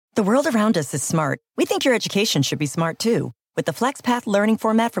The world around us is smart. We think your education should be smart too. With the FlexPath learning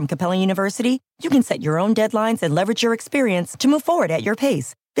format from Capella University, you can set your own deadlines and leverage your experience to move forward at your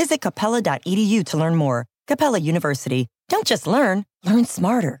pace. Visit capella.edu to learn more. Capella University. Don't just learn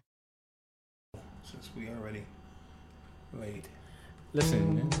smarter. Since we already late.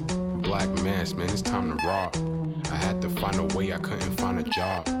 Listen, man. Black mass, man, it's time to rock. I had to find a way, I couldn't find a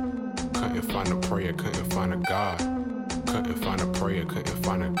job. Couldn't find a prayer, couldn't find a God. Couldn't find a prayer, couldn't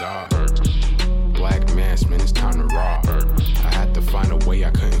find a God. Black mass, man, it's time to rock. I had to find a way, I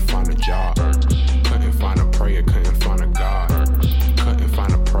couldn't find a job. Couldn't find a prayer, couldn't find a God. Couldn't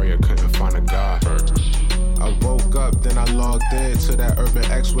find a prayer, couldn't find a God. I woke up, then I logged in to that Urban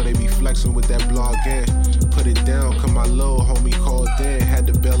X where they be flexing with that blog in. Put it down, cause my little homie called in. Had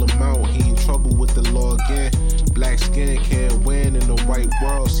to bail him out, he in trouble with the law again. Black skin can't win in the white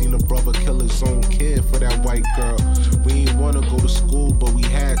world. Seen a brother kill his own kid for that white girl. We ain't wanna go to school, but we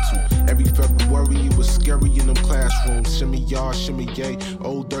had to. Every February it was scary in them classrooms. Shimmy y'all, shimmy yay.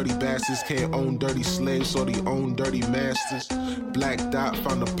 Old dirty bastards can't own dirty slaves, so they own dirty masters. Black Dot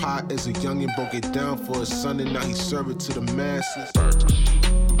found a pot as a youngin', broke it down for his son, and now he serve it to the masses.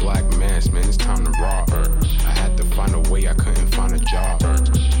 Black mass, man, it's time to rock. I had to find a way, I couldn't find a job.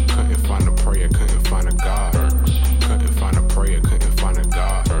 Couldn't find a prayer, couldn't find a God. Couldn't find a prayer, couldn't find a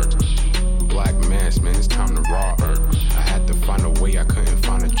God. Black mass, man, it's time to rock. I had to find a way, I couldn't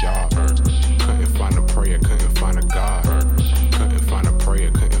find a job. Couldn't find a prayer, couldn't find a God. Couldn't find a prayer,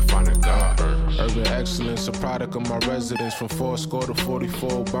 couldn't find a God. Urban excellence, a product of my residence. From 4 to 44,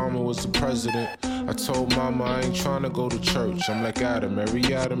 Obama was the president. I told mama I ain't trying to go to church. I'm like Adam, every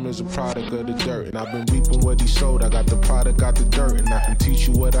Adam is a product of the dirt. And I've been reaping what he sowed. I got the product, got the dirt. And I can teach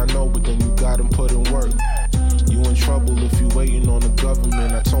you what I know, but then you gotta put in work. You in trouble if you waiting on the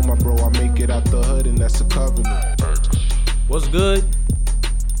government. I told my bro I make it out the hood, and that's a covenant. What's good?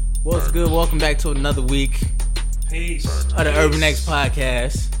 What's good? Welcome back to another week Peace. of the Urban X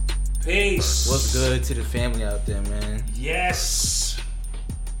podcast. Peace. What's good to the family out there, man? Yes.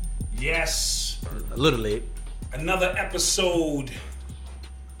 A little late. Another episode.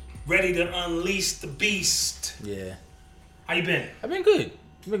 Ready to unleash the beast. Yeah. How you been? I've been good.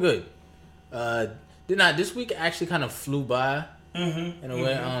 This week actually kind of flew by in a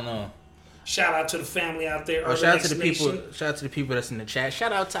way. I don't know. Shout out to the family out there. Shout out to the people that's in the chat.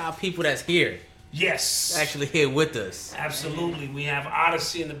 Shout out to our people that's here. Yes. Actually here with us. Absolutely. We have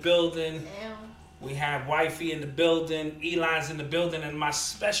Odyssey in the building. We have Wifey in the building. Eli's in the building. And my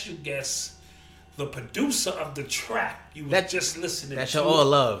special guest, the producer of the track you were just listening that's to. That's your all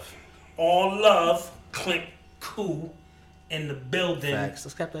love. All love. Clint Koo in the building. Facts.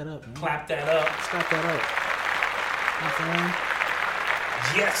 Let's clap that up, man. Clap that up. Let's clap that up.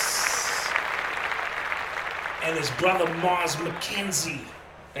 Yes. And his brother Mars McKenzie.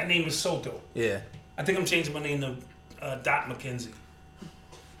 That name is so dope. Yeah. I think I'm changing my name to Dot McKenzie.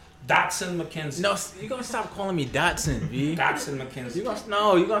 Dotson McKenzie. No, you're gonna stop calling me Dotson, B. Dotson McKenzie. You're gonna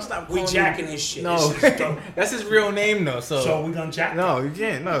stop calling we jacking his shit. No, that's his real name though. So we gonna jack. No, you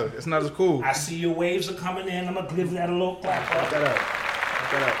can't. No, it's not as cool. I see your waves are coming in. I'm gonna give that a little clap. Clap that up.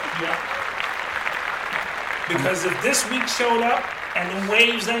 Yeah. Because if this week showed up and the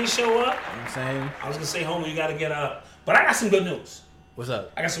waves ain't show up, you know what I'm saying? I was gonna say, homie, you gotta get up. But I got some good news. What's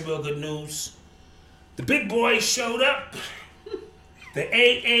up? I got some real good news. The big boys showed up. The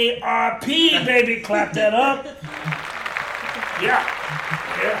AARP, baby, clap that up. Yeah.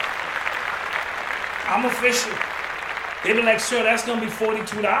 I'm official. They be like, sir, that's gonna be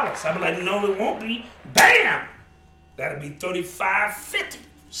 $42. I be like, no, it won't be. Bam! That'll be $35.50.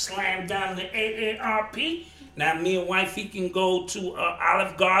 Slam down the AARP. Now me and wifey can go to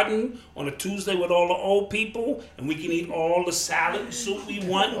Olive Garden on a Tuesday with all the old people, and we can eat all the salad soup we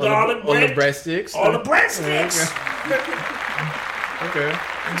want, garlic bread. All the breadsticks. All the breadsticks. Okay.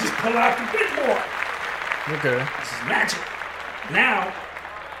 And just pull out the big boy. Okay. This is magic. Now,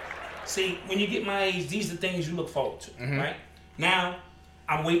 see, when you get my age, these are the things you look forward to, right? Now,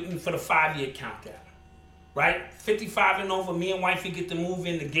 I'm waiting for the 5-year countdown, right? 55 and over, me and wifey get to move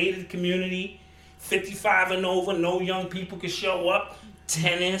in the gated community. 55 and over, no young people can show up.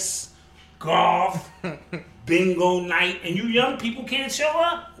 Tennis, golf, bingo night, and you young people can't show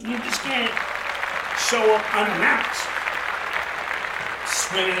up. You just can't show up unannounced.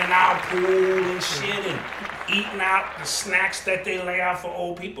 Swimming in our pool and shit and eating out the snacks that they lay out for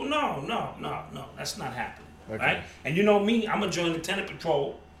old people. No. That's not happening, right? And you know me, I'm going to join the tenant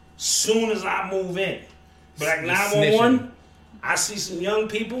patrol soon as I move in. But like 911, I see some young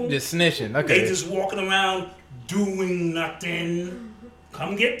people. Just snitching, okay. They just walking around doing nothing.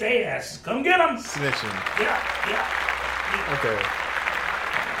 Come get their asses. Come get them. Snitching. Yeah. Okay.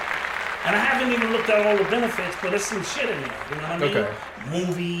 And I haven't even looked at all the benefits, but there's some shit in there. You know what I mean? Okay.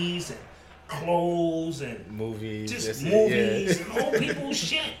 Movies and clothes and Movies. just that's it, movies yeah. and old people's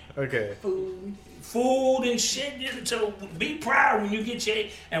shit. Okay. Food and shit. So be proud when you get your...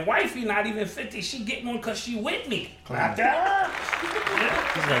 And wifey not even 50. She getting one because she with me. Clap that up.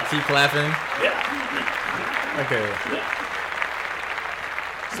 Yeah. He's gonna keep clapping. Yeah. Okay. Yeah.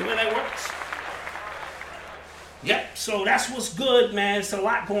 See where that works? Yep. So that's what's good, man. It's a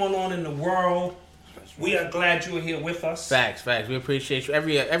lot going on in the world. We are glad you're here with us. Facts. We appreciate you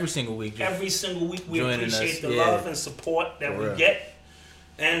every single week. Just Every single week we joining appreciate us. the Yeah. love and support that For we real. get.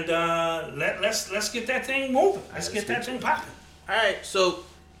 And let's get that thing moving. Let's get that thing popping. All right. So,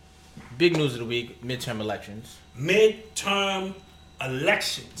 big news of the week: midterm elections. Midterm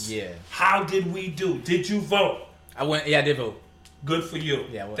elections. Yeah. How did we do? Did you vote? I went. Yeah, I did vote. Good for you.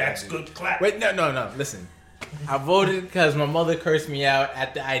 Yeah, well, that's I did. good. Clap. Wait, no. Listen, I voted because my mother cursed me out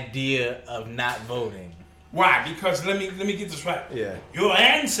at the idea of not voting. Why? Because let me get this right. Yeah. Your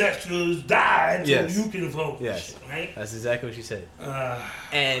ancestors died so Yes. you can vote. Yes. Right? That's exactly what she said.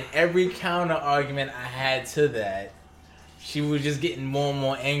 And every counter argument I had to that, she was just getting more and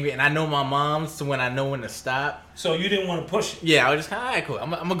more angry. And I know my mom, so when I know when to stop. So you didn't want to push it. Yeah, I was just kind of, all right, cool. I'm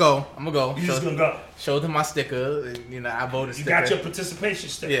gonna go. You just gonna go. Showed her my sticker. And, I voted You sticker. got your participation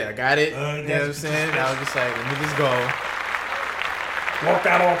sticker. Yeah, I got it. You You know what I'm saying? And I was just like, let me just go. Walked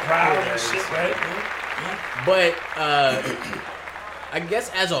out all proud Yeah, and shit, right? Yeah. But I guess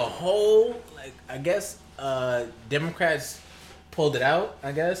as a whole, Democrats pulled it out.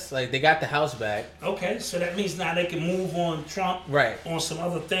 I guess they got the House back. Okay, so that means now they can move on Trump Right. on some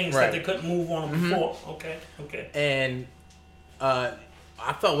other things Right. that they couldn't move on before. Okay. And what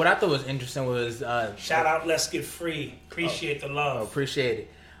I thought was interesting was Shout out, Let's Get Free. Appreciate the love. appreciate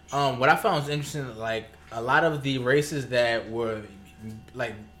it. What I found was interesting, a lot of the races that were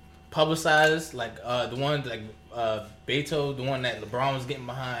publicized, the one Beto, the one that LeBron was getting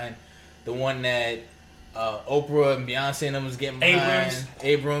behind, the one that Oprah and Beyonce and them was getting behind,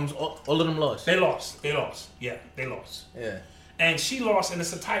 Abrams, all of them lost. They lost. Yeah, they lost. Yeah. And she lost, and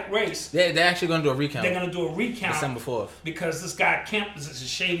it's a tight race. They're actually going to do a recount. They're going to do a recount December 4th. because this guy Kemp is a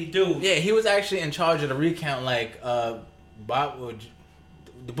shady dude. Yeah, he was actually in charge of the recount, Bob,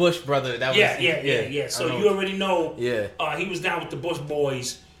 the Bush brother. That was Yeah. So you already know. Yeah. He was down with the Bush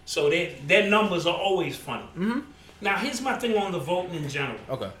boys, so their numbers are always funny. Mm-hmm. Now here's my thing on the voting in general.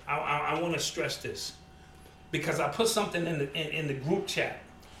 Okay. I want to stress this because I put something in the group chat.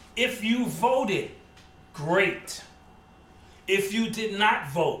 If you voted, great. If you did not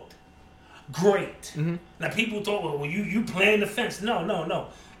vote, great. Mm-hmm. Now people thought, well, you playing the fence. No.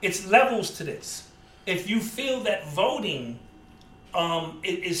 It's levels to this. If you feel that voting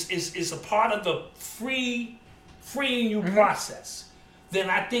is a part of the freeing you process, then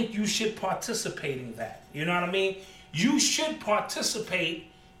I think you should participate in that. You know what I mean? You should participate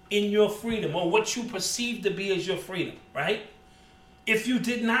in your freedom or what you perceive to be as your freedom, right? If you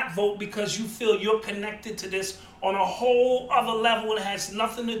did not vote because you feel you're connected to this on a whole other level, it has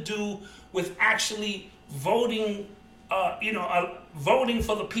nothing to do with actually voting, voting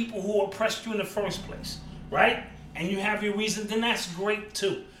for the people who oppressed you in the first place, right? And you have your reason, then that's great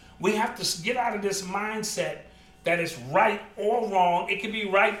too. We have to get out of this mindset that it's right or wrong. It can be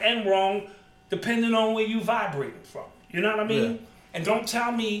right and wrong depending on where you vibrating from. You know what I mean? Yeah. And don't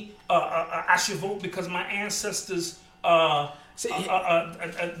tell me I should vote because my ancestors they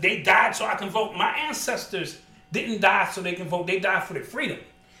died so I can vote. My ancestors didn't die so they can vote. They died for their freedom.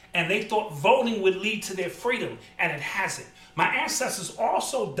 And they thought voting would lead to their freedom, and it hasn't. My ancestors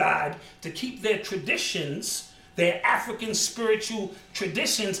also died to keep their traditions, their African spiritual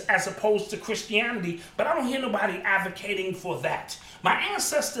traditions, as opposed to Christianity, but I don't hear nobody advocating for that. My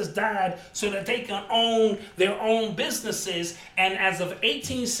ancestors died so that they can own their own businesses, and as of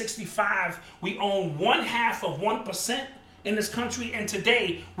 1865, we own 1/2% in this country, and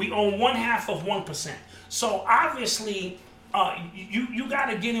today we own 1/2%. So obviously, you got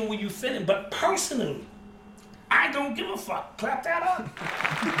to get in where you fit in. But personally, I don't give a fuck. Clap that up.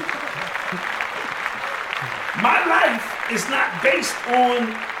 My life is not based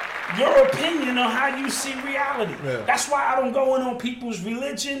on your opinion on how you see reality. Yeah. That's why I don't go in on people's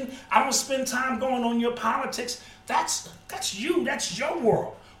religion. I don't spend time going on your politics. That's you. That's your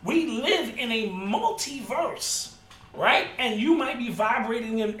world. We live in a multiverse, right? And you might be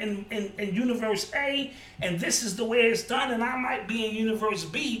vibrating in universe A, and this is the way it's done, and I might be in universe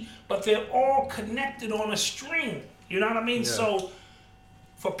B, but they're all connected on a string. You know what I mean? Yeah. So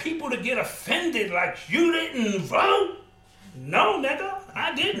for people to get offended like you didn't vote, no, nigga,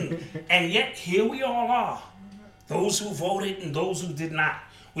 I didn't. And yet here we all are. Those who voted and those who did not.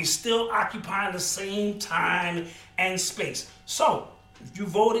 We still occupying the same time and space. So, if you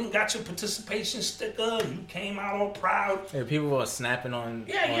voted, got your participation sticker, you came out all proud. Yeah, people were snapping on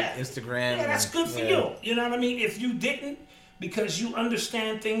Instagram. Yeah, that's good for you. You know what I mean? If you didn't, because you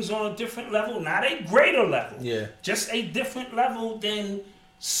understand things on a different level, not a greater level, just a different level, then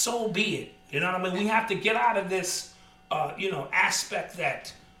so be it. You know what I mean? We have to get out of this, aspect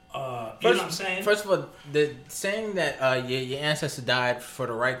that, you know what I'm saying? First of all, the saying that your ancestor died for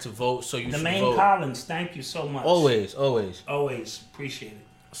the right to vote, so you should vote. Jermaine Collins, thank you so much. Always. Appreciate it.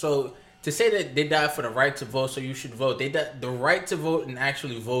 So to say that they died for the right to vote, so you should vote, the right to vote and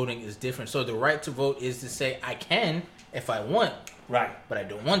actually voting is different. So the right to vote is to say I can if I want, right, but I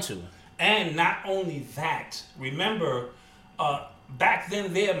don't want to. And not only that, remember, back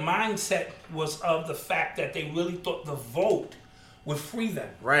then their mindset was of the fact that they really thought the vote would free them.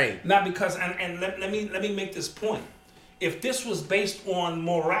 Right. Not because, and let me make this point. If this was based on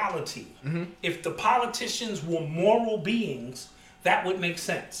morality, if the politicians were moral beings, that would make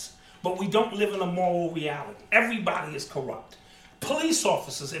sense. But we don't live in a moral reality. Everybody is corrupt. Police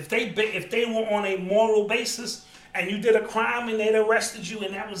officers, if they were on a moral basis and you did a crime and they'd arrested you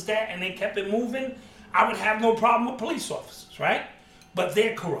and that was that and they kept it moving, I would have no problem with police officers, right? But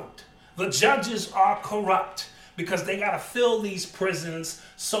they're corrupt. The judges are corrupt because they got to fill these prisons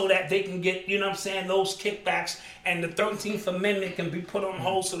so that they can get, those kickbacks, and the 13th Amendment can be put on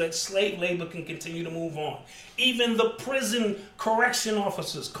hold so that slave labor can continue to move on. Even the prison correction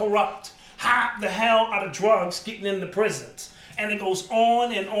officers, corrupt. How the hell are the drugs getting in the prisons? And it goes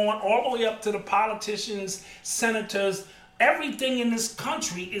on and on, all the way up to the politicians, senators. Everything in this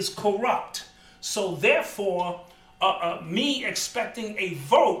country is corrupt. So therefore, me expecting a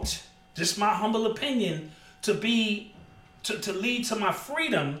vote, just my humble opinion, to lead to my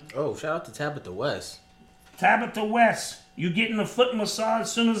freedom. Oh, shout out to Tabitha West. Tabitha West, you getting a foot massage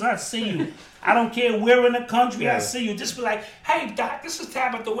as soon as I see you. I don't care where in the country I see you. Just be like, hey, Doc, this is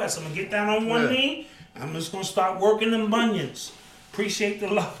Tabitha West. I'm going to get down on one knee. I'm just going to start working them bunions. Appreciate the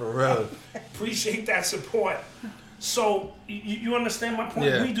love. For real. Appreciate that support. So, you understand my point?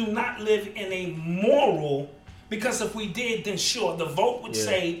 Yeah. We do not live in a moral, because if we did, then sure, the vote would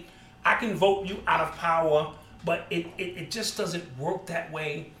say, I can vote you out of power, but it just doesn't work that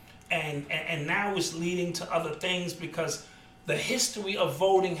way. And now it's leading to other things because the history of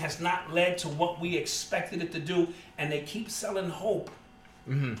voting has not led to what we expected it to do, and they keep selling hope.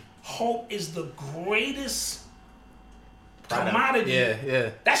 Mm-hmm. Hope is the greatest commodity. Yeah.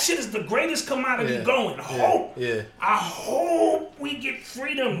 That shit is the greatest commodity going. Hope. Yeah. I hope we get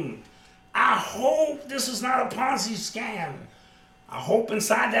freedom. I hope this is not a Ponzi scam. I hope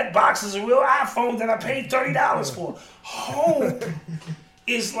inside that box is a real iPhone that I paid $30 for. Hope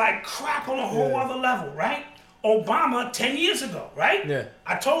is like crack on a whole other level, right? Obama 10 years ago, right? Yeah.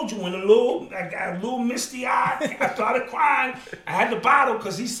 I told you when I got a little misty eye, I started crying. I had the bottle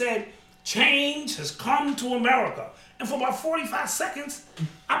because he said, change has come to America. And for about 45 seconds,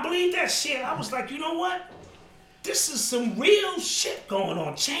 I believed that shit. I was like, you know what? This is some real shit going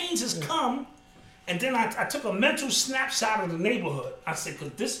on. Change has come. And then I took a mental snapshot of the neighborhood. I said,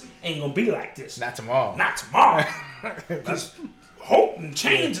 because this ain't going to be like this. Not tomorrow. Not tomorrow. Because hope and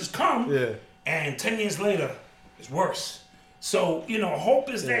change has come. Yeah. And 10 years later, it's worse. So, hope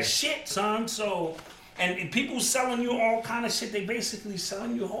is that shit, son. So, and people selling you all kind of shit, they basically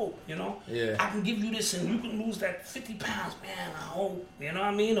selling you hope, Yeah. I can give you this and you can lose that 50 pounds, man, I hope, you know what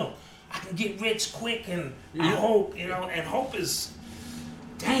I mean? Or I can get rich quick and I hope, and hope is,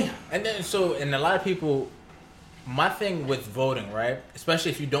 damn. And then, and a lot of people, my thing with voting, right? Especially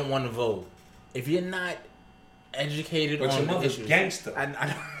if you don't want to vote, if you're not educated on the issues. Gangster.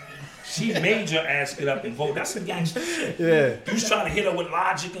 I She made your ass get up and vote. That's some gangster shit. Yeah. You was trying to hit her with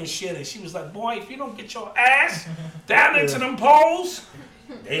logic and shit, and she was like, boy, if you don't get your ass down into them polls,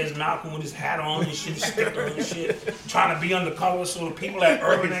 there's Malcolm with his hat on and shit, sticker and shit, trying to be undercover so the people at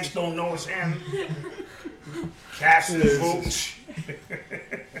Urban X don't know it's him. Cast the vote.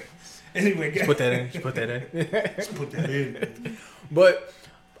 Anyway, Just put that in. Let's put that in. But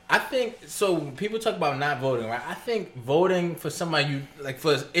I think, so people talk about not voting, right? I think voting for somebody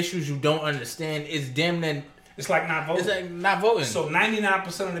for issues you don't understand is damn near. It's like not voting. It's like not voting. So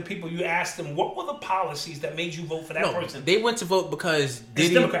 99% of the people you asked them, what were the policies that made you vote for that person? They went to vote because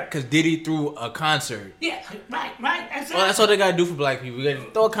Diddy threw a concert. Yeah, right. Exactly. Well, that's all they gotta do for black people. You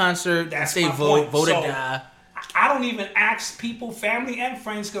gotta throw a concert, that's say vote or die. I don't even ask people, family and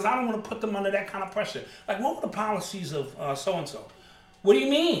friends, because I don't want to put them under that kind of pressure. Like, what were the policies of so-and-so? What do you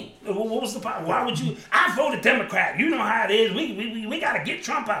mean? What was the policy? Why would you? I voted Democrat. You know how it is. We got to get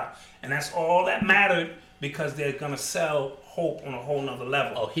Trump out. And that's all that mattered because they're going to sell Hope on a whole nother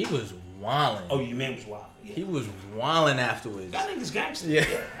level. Oh, he was wilding. Oh, your man was wild. Yeah. He was wilding afterwards. That nigga's gangster. Yeah.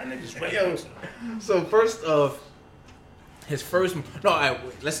 That nigga's right Yo, gangster. so first off, his first. No, all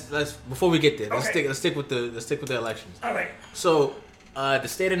right. Let's before we get there. Let's stick with the elections. All right. So, the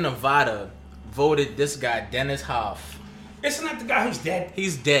state of Nevada voted this guy Dennis Hoff. Isn't that the guy who's dead?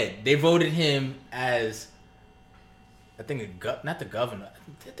 He's dead. They voted him as, I think, not the governor.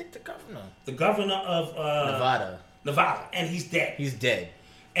 I think the governor. The governor of Nevada, and he's dead. He's dead.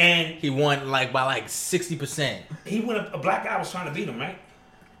 And he won by 60%. He won. A black guy was trying to beat him, right?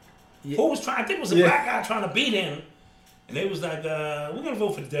 Yeah. Who was trying? I think it was a black guy trying to beat him, and they was like, "We're gonna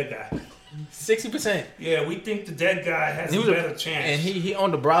vote for the dead guy." 60%. Yeah, we think the dead guy has a better chance. And he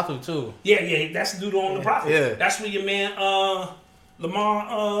owned the brothel too. Yeah, that's the dude who owned the brothel. Yeah, that's where your man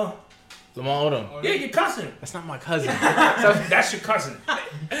Lamar Odom. Yeah, your cousin. That's not my cousin. That's your cousin.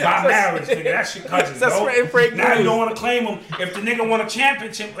 By marriage, nigga. That's your cousin. That's fake now news. You don't want to claim him. If the nigga won a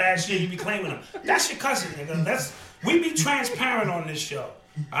championship last year, you be claiming him. That's your cousin, nigga. We be transparent on this show.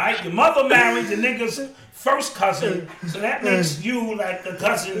 Alright? Your mother married the nigga's first cousin, so that makes you like the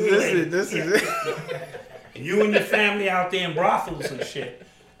cousin. This is it. And you and your family out there in brothels and shit.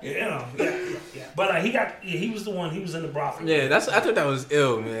 Yeah. But he was the one. He was in the brothel. Yeah, I thought that was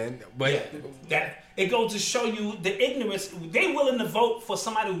ill, man. But that it goes to show you the ignorance. They willing to vote for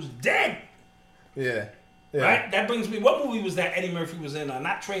somebody who's dead. Yeah. Right. That brings me. What movie was that Eddie Murphy was in?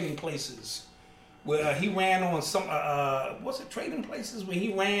 Not Trading Places, where he ran on some. Was it Trading Places? Where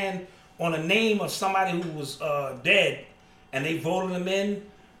he ran on a name of somebody who was dead, and they voted him in.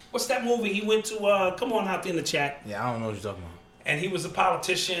 What's that movie he went to? Come on out there in the chat. Yeah, I don't know what you're talking about. And he was a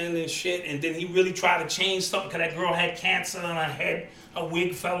politician and shit, and then he really tried to change something because that girl had cancer on her head, her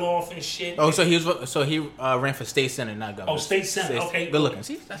wig fell off and shit. Oh, so he ran for state senate, not governor. Oh, state senate. Okay, good looking.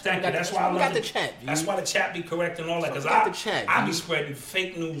 See, thank you. That's why I love the chat. That's why the chat be correct and all that. Because I be spreading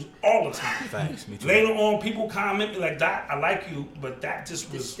fake news all the time. Thanks, me too. Later on, people comment me like, "Doc, I like you," but that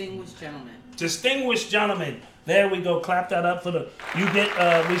just was distinguished gentleman. Distinguished gentleman. There we go. Clap that up for the. You get.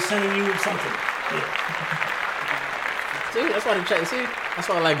 We sending you something. Yeah. See, that's why the chat. See, that's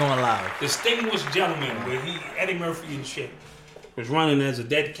why I like going live. Distinguished gentleman, where Eddie Murphy and shit was running as a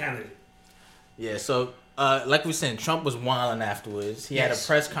dead candidate. Yeah, so like we said, Trump was wilding afterwards. He had a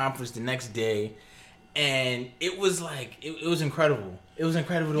press conference the next day, and it was like it was incredible. It was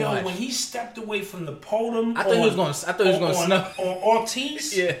incredible to watch. When he stepped away from the podium, I thought he was going to snuff on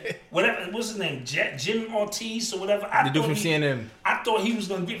Ortiz. Yeah, whatever. What's his name? Jim Ortiz or whatever. The dude from CNN. I thought he was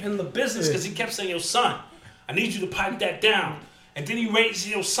going to give him the business because he kept saying, "Yo, son, I need you to pipe that down." And then he raised,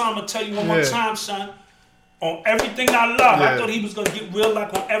 "Yo, son, I'm going to tell you one more time, son. On everything I love." I thought he was going to get real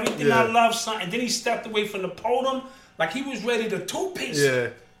like on everything I love, son. And then he stepped away from the podium like he was ready to two-piece. Yeah.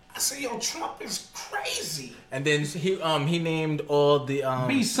 I said, "Yo, Trump is crazy." And then he named all the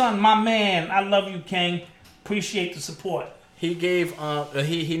B son, my man, I love you, King. Appreciate the support. He gave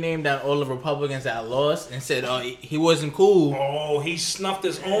he named out all the Republicans that lost and said he wasn't cool. Oh, he snuffed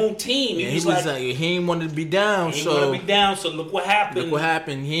his own team. He was like he ain't wanted to be down. So look what happened. Look what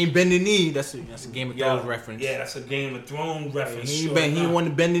happened. He ain't bend the knee. That's a Game of Thrones reference. Yeah, that's a Game of Thrones reference. He wanted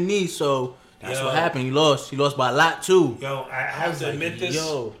to bend the knee, so that's what happened. He lost. He lost by a lot too. Yo, I have to admit this.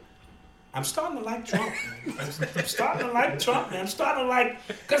 I'm starting to like Trump. I'm starting to like Trump, man. I'm starting to like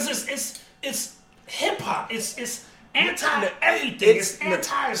because it's hip hop. It's anti everything. It's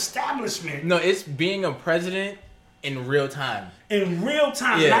anti-establishment. No, it's being a president in real time. In real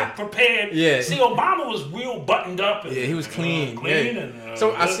time, not prepared. Yeah. See, Obama was real buttoned up. And, he was clean. And,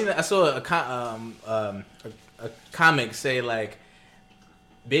 so I saw a comic say like.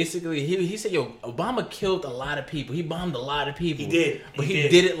 Basically, he said, "Yo, Obama killed a lot of people. He bombed a lot of people. He did, but he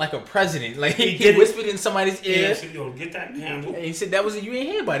did it like a president. Like he whispered in somebody's ear. Yeah, said, "Yo, get that candle." And he said that was you ain't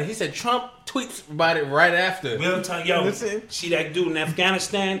hear about it. He said Trump tweets about it right after. Real time, yo. See that dude in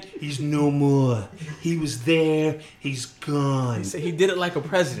Afghanistan? He's no more. He was there. He's gone. He said he did it like a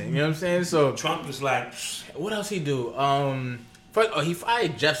president. You know what I'm saying? So Trump was like, what else he do? First, he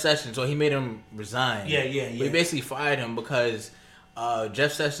fired Jeff Sessions, so he made him resign. Yeah. But he basically fired him because.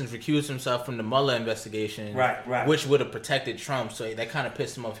 Jeff Sessions recused himself from the Mueller investigation, right, which would have protected Trump. So that kind of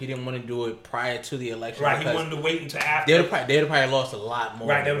pissed him off. He didn't want to do it prior to the election. Right, he wanted to wait until after. They'd have probably lost a lot more.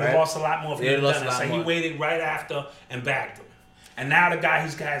 Right, they would have lost a lot more if he had done it. So he waited right after and backed him. And now the guy,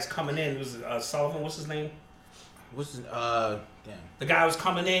 coming in, was Sullivan. What's his name? The guy who's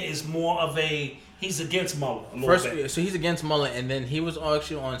coming in is more of he's against Mueller a little bit. So he's against Mueller, and then he was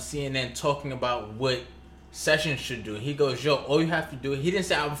actually on CNN talking about what Sessions should do. He goes, "Yo, all you have to do." He didn't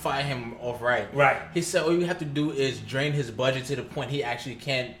say I would fire him off right. Right. He said all you have to do is drain his budget to the point he actually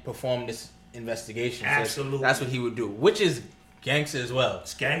can't perform this investigation. Absolutely. So that's what he would do, which is gangster as well.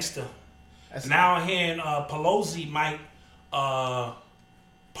 It's gangster. Now I'm hearing Pelosi might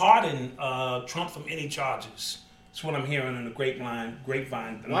pardon Trump from any charges. That's what I'm hearing in the grapevine.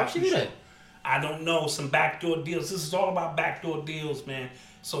 Why would she do that? I don't know. Some backdoor deals. This is all about backdoor deals, man.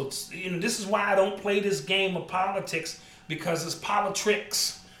 So this is why I don't play this game of politics, because it's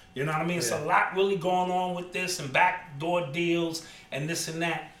politricks. You know what I mean? Yeah. It's a lot really going on with this and backdoor deals and this and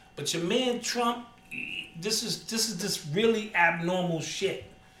that. But your man Trump, this is just really abnormal shit.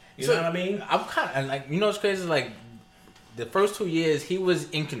 You know what I mean? I'm kind of like, what's crazy? Like the first 2 years, he was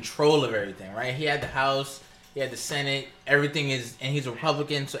in control of everything, right? He had the House, he had the Senate, everything is, and he's a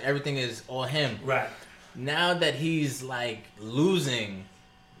Republican, so everything is all him. Right. Now that he's like losing,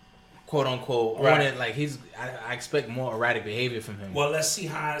 quote unquote, right. on it, like I expect more erratic behavior from him. Well, let's see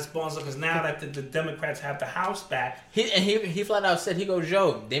how it's going, because now that the Democrats have the House back, he flat out said, he goes,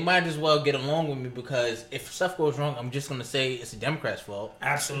 "Yo, they might as well get along with me, because if stuff goes wrong, I'm just gonna say it's the Democrats' fault."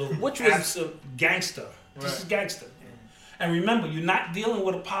 Absolutely, which was absolute gangster. Right. This is gangster. And remember, you're not dealing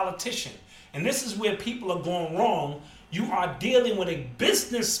with a politician, and this is where people are going wrong. You are dealing with a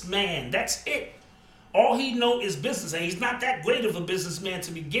businessman. That's it. All he knows is business, and he's not that great of a businessman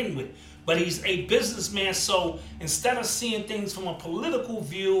to begin with. But he's a businessman, so instead of seeing things from a political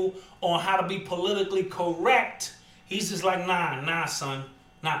view on how to be politically correct, he's just like, nah, son,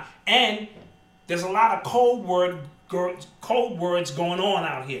 nah. And there's a lot of cold words going on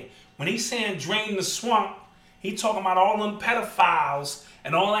out here. When he's saying drain the swamp, he talking about all them pedophiles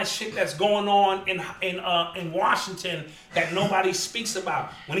and all that shit that's going on in Washington that nobody speaks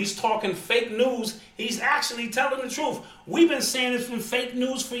about. When he's talking fake news, he's actually telling the truth. We've been saying it's been fake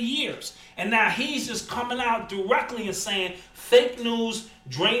news for years. And now he's just coming out directly and saying fake news,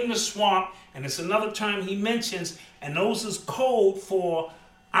 drain the swamp, and it's another term he mentions, and those is code for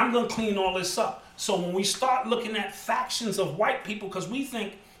I'm going to clean all this up. So when we start looking at factions of white people, because we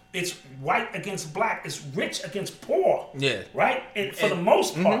think it's white against black, it's rich against poor. Yeah. Right? And for the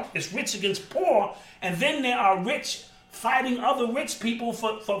most part, it's rich against poor. And then there are rich fighting other rich people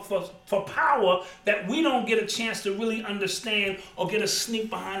for power that we don't get a chance to really understand or get a sneak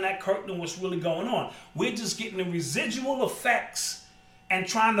behind that curtain of what's really going on. We're just getting the residual effects and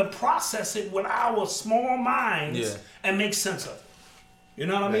trying to process it with our small minds and make sense of it. You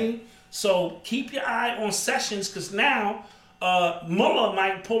know what I mean? So keep your eye on Sessions, because now Mueller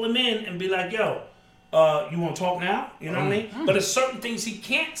might pull him in and be like, yo, you want to talk now? You know what I mean? But there's certain things he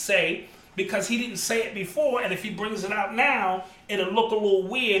can't say because he didn't say it before, and if he brings it out now, it'll look a little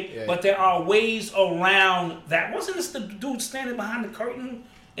weird, but there are ways around that. Wasn't this the dude standing behind the curtain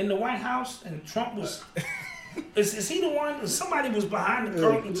in the White House, and Trump was... Is he the one? Somebody was behind the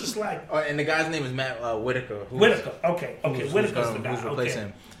curtain just like... and the guy's name is Matt Whitaker. Whitaker, okay. Whitaker's the guy. Who's replacing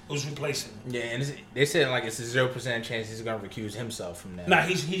him. Who's replacing him. Yeah, and they said like it's a 0% chance he's going to recuse himself from that. Nah,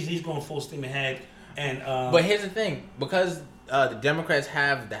 he's going full steam ahead. And but here's the thing, because the Democrats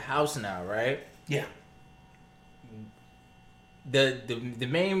have the House now, right? Yeah. The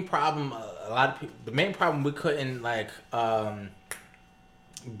main problem, the main problem we couldn't like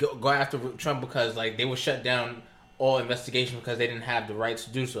go after Trump because like they were shut down all investigation because they didn't have the rights to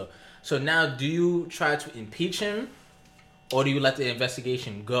do so. So now, do you try to impeach him, or do you let the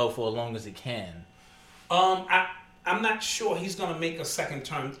investigation go for as long as it can? I'm not sure he's going to make a second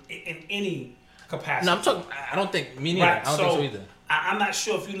term in any capacity. No, I'm talking. I don't think me neither. Right. I don't think so either. I'm not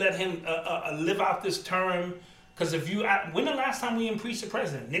sure if you let him live out this term, because if you when the last time we impeached the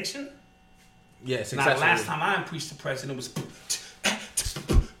president? Nixon? Yes, exactly. Now, the last time I impeached the president was.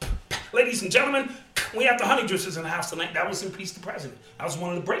 Ladies and gentlemen, we have the honey drizzlers in the house tonight. That was impeach the president. That was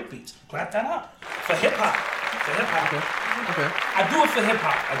one of the break beats. Clap that up for hip hop. For hip hop. Okay. I do it for hip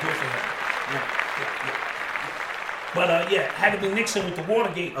hop. Yeah. But had to be Nixon with the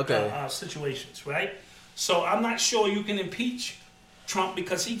Watergate situations, right? So I'm not sure you can impeach Trump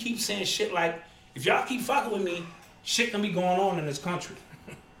because he keeps saying shit like, if y'all keep fucking with me, shit gonna be going on in this country.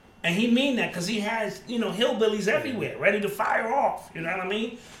 And he mean that because he has, hillbillies everywhere ready to fire off. You know what I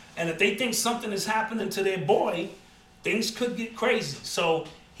mean? And if they think something is happening to their boy, things could get crazy. So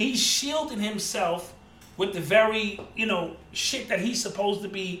he's shielding himself with the very, shit that he's supposed to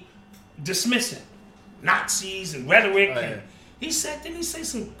be dismissing. Nazis and rhetoric. And didn't he say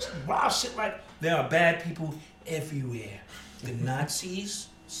some wild shit like, there are bad people everywhere. The Nazis,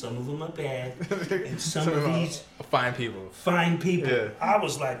 some of them are bad, and some of these fine people. Fine people. Yeah. I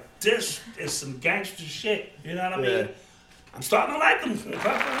was like, this is some gangster shit. You know what I mean? I'm starting to like him. You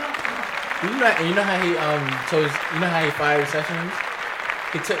know how he how he fired Sessions?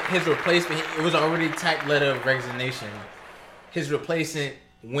 He took his replacement. It was already typed letter of resignation. His replacement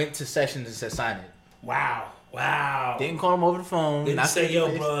went to Sessions and said, sign it. Wow. Didn't call him over the phone. Didn't not say, yo,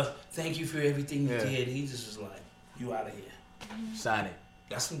 face. bro, thank you for everything you Yeah. did. He just was like, you out of here. Sign it.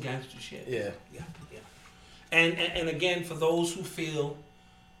 That's some gangster shit. Yeah. And again, for those who feel,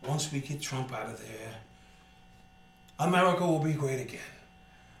 once we get Trump out of there, America will be great again.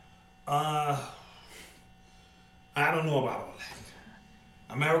 I don't know about all that.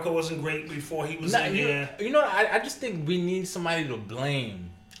 America wasn't great before he was in there. You know, I just think we need somebody to blame.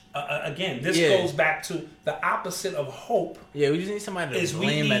 Again, this Yeah. goes back to the opposite of hope. Yeah, we just need somebody to Is we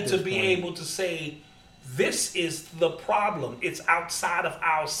blame at need to this be point. able to say, this is the problem. It's outside of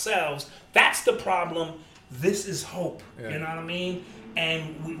ourselves. That's the problem. This is hope. Yeah. You know what I mean?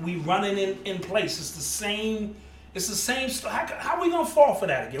 And we running in place. It's the same. How are we gonna fall for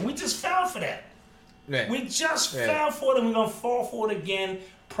that again? We just fell for that. Yeah. We just Yeah. fell for it, and we're gonna fall for it again.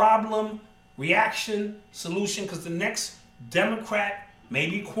 Problem, reaction, solution. Because the next Democrat,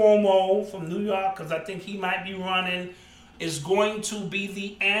 maybe Cuomo from New York, because I think he might be running, is going to be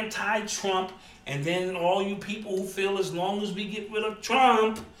the anti-Trump. And then all you people who feel as long as we get rid of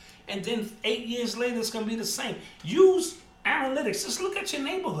Trump, and then 8 years later it's going to be the same. Use analytics. Just look at your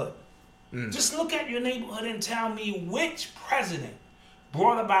neighborhood. Just look at your neighborhood and tell me which president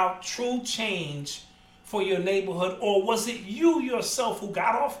brought about true change for your neighborhood, or was it you yourself who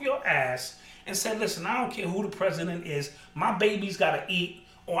got off your ass and said, listen, I don't care who the president is, my baby's got to eat,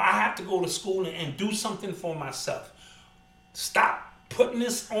 or I have to go to school and do something for myself. Stop putting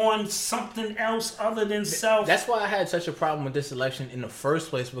this on something else other than self. That's why I had such a problem with this election in the first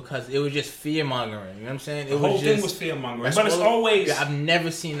place, because it was just fear mongering. You know what I'm saying? The whole thing was fear mongering. But it's all- always... Yeah, I've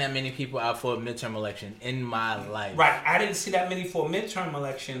never seen that many people out for a midterm election in my life. Right. I didn't see that many for a midterm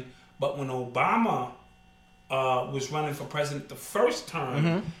election, but when Obama was running for president the first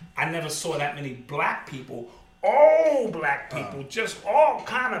term, I never saw that many black people. All black people, just all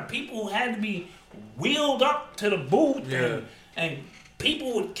kind of people who had to be wheeled up to the booth, and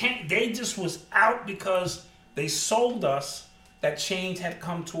people they just was out because they sold us that change had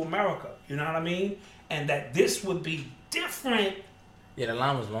come to America. You know what I mean? And that this would be different. Yeah, the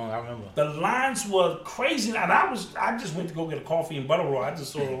line was long. I remember. The lines were crazy, and I just went to go get a coffee in Butter Roll. I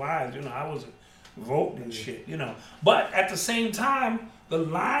just saw the lines, you know. I wasn't voting and shit, you know. But at the same time, the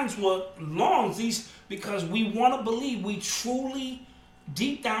lines were long. Because we want to believe, we truly,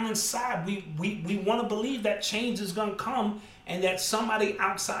 deep down inside, we want to believe that change is going to come, and that somebody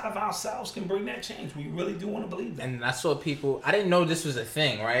outside of ourselves can bring that change. We really do want to believe that. And I saw people. I didn't know this was a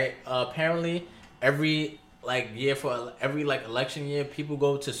thing, right? Apparently, every election year, people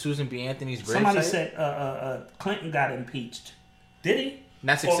go to Susan B. Anthony's gravesite. Somebody said Clinton got impeached. Did he?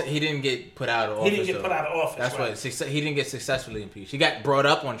 He didn't get put out of office. He didn't get put out of office. That's right. why he didn't get successfully impeached. He got brought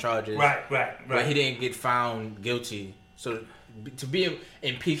up on charges. Right. But he didn't get found guilty. So to be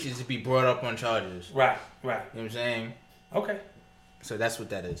impeached is to be brought up on charges. Right. You know what I'm saying? Okay. So that's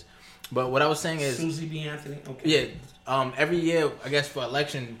what that is. But what I was saying is, Susie B. Anthony. Okay. Yeah. Every year, I guess for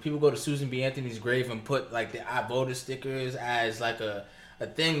election, people go to Susan B. Anthony's grave and put like the "I voted" stickers as like a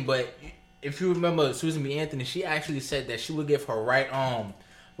thing. But if you remember Susan B. Anthony, she actually said that she would give her right arm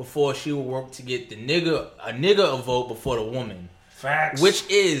before she would work to get a nigga a vote before the woman. Facts. Which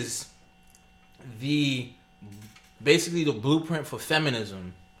is basically the blueprint for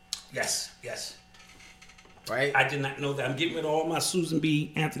feminism. Yes. Right? I did not know that. I'm getting rid of all my Susan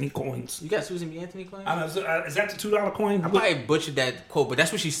B. Anthony coins. You got Susan B. Anthony coin? Is that the $2 coin? I probably butchered that quote, but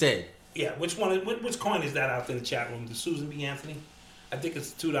that's what she said. Yeah. Which one? Which coin is that out in the chat room? The Susan B. Anthony? I think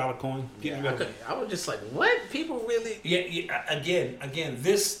it's a $2 coin. I was just like, what? People really? Yeah. Again,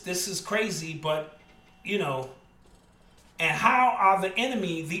 this is crazy, but you know. And how are the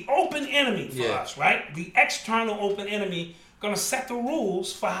enemy, the open enemy for us, right? The external open enemy, gonna set the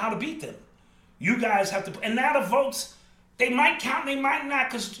rules for how to beat them? You guys have to, and now the votes, they might count, they might not,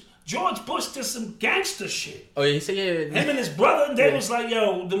 because George Bush did some gangster shit. Oh, yeah, he said, Him and his brother, they was like,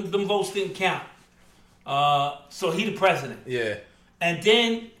 yo, them votes didn't count. So he the president. Yeah. And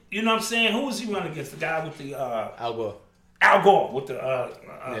then, you know what I'm saying, who was he running against? The guy with the, Al Gore. Al Gore, with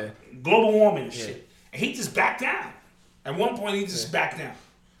the global warming and shit. And he just backed down. At one point, he just backed down.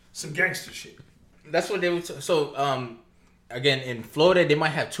 Some gangster shit. That's what they were. Again, in Florida, they might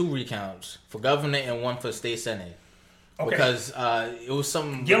have 2 recounts for governor and 1 for state senate. Okay. Because it was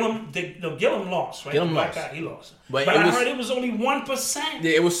some... Gillum lost, right? Gillum lost. Guy, he lost. But I heard it was only 1%.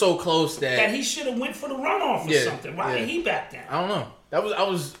 Yeah, it was so close that he should have went for the runoff or something. Why did he back down? I don't know. That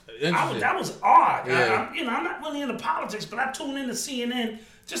was interesting. That was odd. Yeah. I'm not really into politics, but I tune into CNN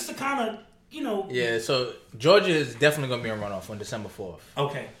just to kind of, you know... Yeah, so Georgia is definitely going to be a runoff on December 4th.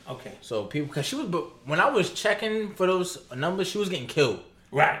 Okay. So people... Because when I was checking for those numbers, she was getting killed.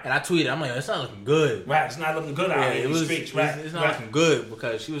 Right. And I tweeted, I'm like, it's not looking good. Right, it's not looking good out here in the streets. Right, it's not looking good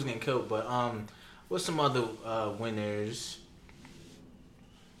because she was getting killed. But what's some other winners?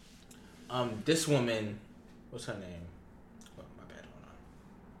 This woman, what's her name? Oh, my bad. Hold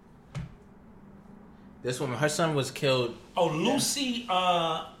on. This woman, her son was killed. Oh, Lucy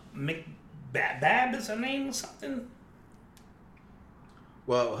McBab is her name or something?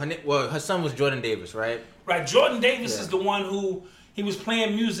 Well, her son was Jordan Davis, right? Right. Jordan Davis is the one who he was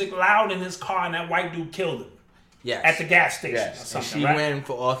playing music loud in his car, and that white dude killed him. Yes. At the gas station. Yes. Or something, and she right? ran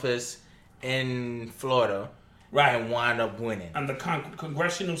for office in Florida. Right. And wound up winning. On the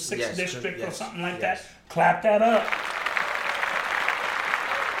Congressional 6th District or something like yes. that. Clap that up.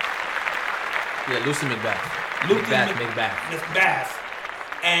 Yeah, Lucy McBath. McBath.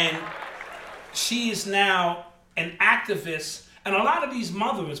 And she is now an activist. And a lot of these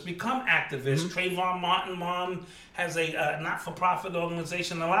mothers become activists. Trayvon Martin mom has a not-for-profit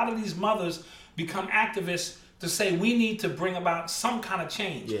organization. A lot of these mothers become activists to say we need to bring about some kind of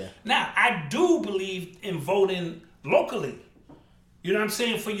change. Yeah. Now, I do believe in voting locally. You know what I'm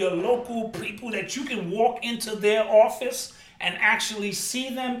saying? For your local people that you can walk into their office and actually see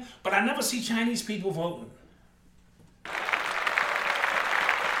them. But I never see Chinese people voting.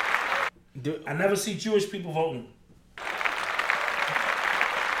 I never see Jewish people voting.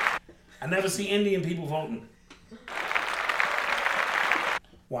 I never see Indian people voting.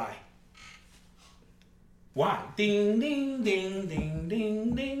 Why? Why? Ding, ding, ding, ding,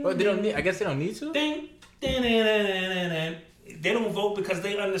 ding, ding. Well, they don't need. I guess they don't need to. Ding, ding, ding, ding, ding, ding. They don't vote because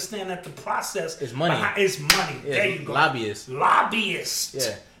they understand that the process is money. It's money. Yeah, there you go. Lobbyists.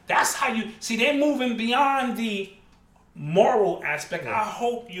 Yeah. That's how you see. They're moving beyond the moral aspect. Yeah. I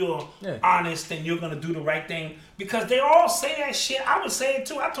hope you're honest and you're gonna do the right thing because they all say that shit. I would say it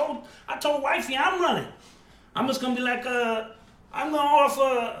too. I told wifey I'm running. I'm just gonna be like, I'm gonna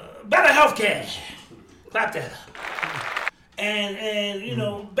offer better health care. Clap that up. And you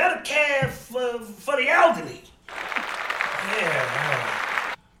know, better care for the elderly.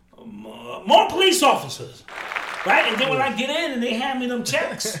 Yeah. More police officers. Right? And then when I get in and they hand me them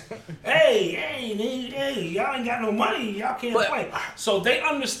checks, hey, y'all ain't got no money. Y'all can't play. So they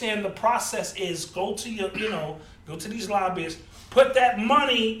understand the process is go to these lobbyists, put that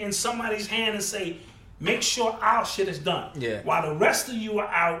money in somebody's hand and say, make sure our shit is done. Yeah. While the rest of you are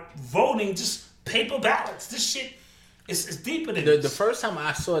out voting just paper ballots. This shit is deeper than this. The first time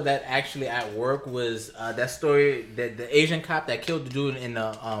I saw that actually at work was that story that the Asian cop that killed the dude in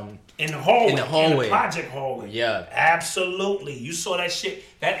the hallway. In the project hallway. Yeah. Absolutely. You saw that shit.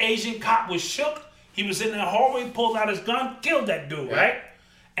 That Asian cop was shook. He was in the hallway, pulled out his gun, killed that dude, right?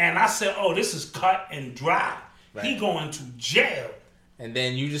 And I said, oh, this is cut and dry. Right. He going to jail. And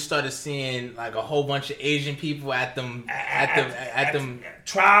then you just started seeing like a whole bunch of Asian people at them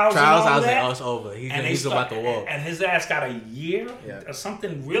trials. I was like, oh, it's over. He's about to walk. And his ass got a year or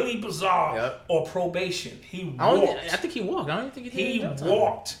something really bizarre or probation. He walked. I think he walked. I don't think he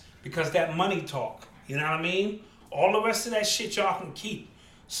walked because that money talk. You know what I mean? All the rest of that shit y'all can keep.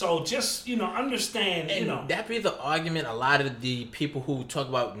 So just, understand, And that be the argument a lot of the people who talk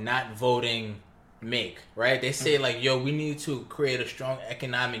about not voting make, right? They say like, yo, we need to create a strong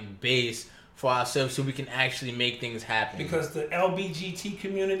economic base for ourselves so we can actually make things happen. Because the LBGT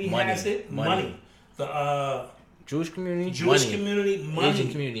community has it. Money. The Jewish community, community, money.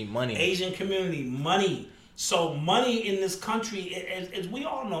 Asian community, money. Asian community, money. So money in this country, as we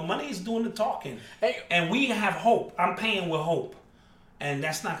all know, money is doing the talking. And we have hope. I'm paying with hope. And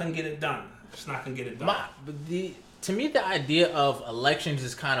that's not going to get it done. It's not going to get it done. To me, the idea of elections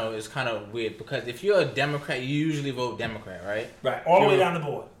is kind of weird because if you're a Democrat, you usually vote Democrat, right? Right, all the way down the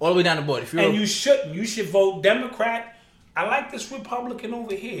board. All the way down the board. You shouldn't. You should vote Democrat. I like this Republican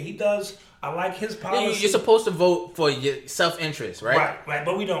over here. I like his policy. You're supposed to vote for your self-interest, right? Right.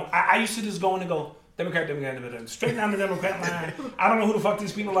 But we don't. I used to just go in and go, Democrat, straight down the Democrat line. I don't know who the fuck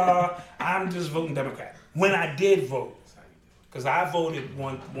these people are. I'm just voting Democrat. When I did vote. Because I voted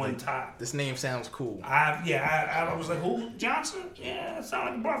one time. This name sounds cool. I was like, who? Johnson? Yeah, that sounds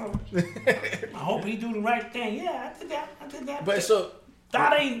like a brother. I hope he do the right thing. Yeah, I did that. But so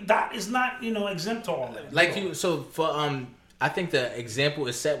that is not exempt to all that. I think the example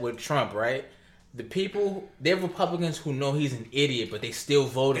is set with Trump, right? The people, they're Republicans who know he's an idiot, but they still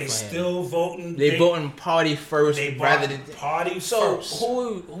voted for him. They still voting. They voting party first rather than party first.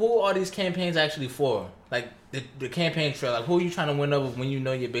 So who are these campaigns actually for? Like the campaign trail. Like who are you trying to win over when you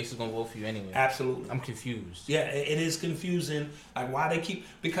know your base is gonna vote for you anyway? Absolutely. I'm confused. Yeah, it is confusing. Like why they keep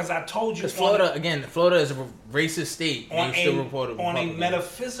because I told you. Because Florida is a racist state. On a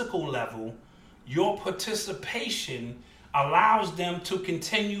metaphysical level, your participation allows them to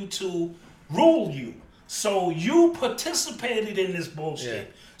continue to rule you. So you participated in this bullshit.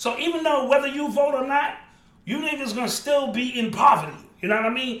 Yeah. So even though whether you vote or not, you niggas gonna still be in poverty. You know what I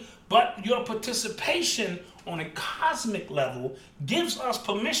mean? But your participation on a cosmic level gives us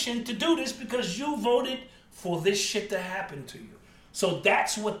permission to do this because you voted for this shit to happen to you. So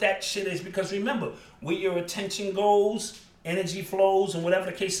that's what that shit is. Because remember, where your attention goes, energy flows, and whatever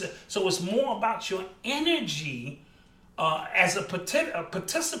the case is. So it's more about your energy as a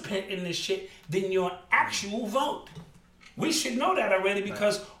participant in this shit than your actual vote. We should know that already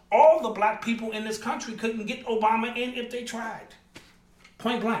because all the black people in this country couldn't get Obama in if they tried.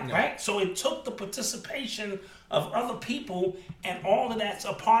 Point blank, right? So it took the participation of other people, and all of that's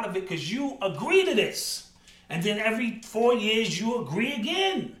a part of it because you agree to this. And then every 4 years you agree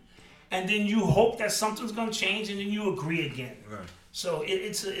again. And then you hope that something's going to change, and then you agree again. Right. So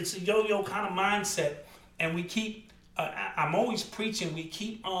it's a yo-yo kind of mindset. And we keep, I'm always preaching, we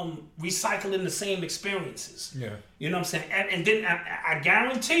keep recycling the same experiences. Yeah. You know what I'm saying? And then I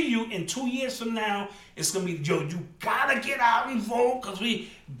guarantee you, in 2 years from now, it's going to be, yo, you got to get out and vote because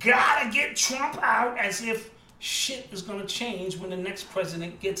we got to get Trump out, as if shit is going to change when the next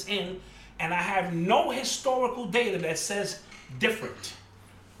president gets in. And I have no historical data that says different.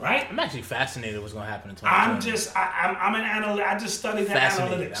 Right? I'm actually fascinated what's going to happen in 2020. I'm an analyst. I just studied the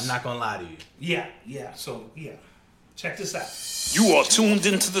analytics. I'm not going to lie to you. Yeah. So, check this out. You are tuned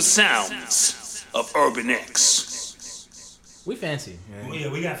into the sounds of Urban X. We fancy. Man.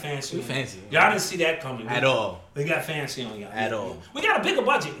 Yeah, we got fancy. We fancy. Y'all didn't see that coming. At all. We got fancy on y'all. At all. We got a bigger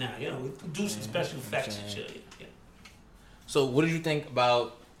budget now. You know, we do some special effects and shit. Yeah. So, what did you think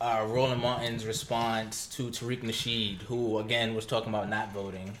about Roland Martin's response to Tariq Nasheed, who again was talking about not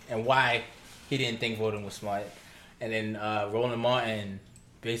voting and why he didn't think voting was smart? And then Roland Martin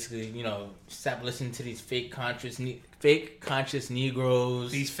basically, stopped listening to these fake conscious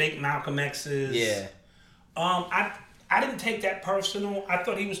Negroes, these fake Malcolm X's. Yeah. I didn't take that personal. I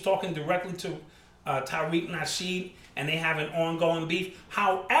thought he was talking directly to Tariq Nasheed, and they have an ongoing beef.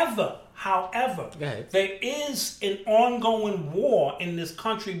 However, there is an ongoing war in this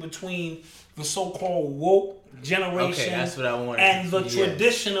country between the so-called woke generation that's what I wanted. And the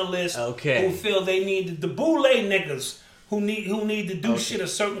traditionalists who feel they need the boule niggas who need to do shit a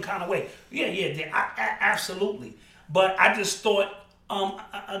certain kind of way. Absolutely. But I just thought,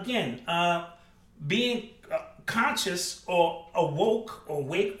 being conscious or awoke or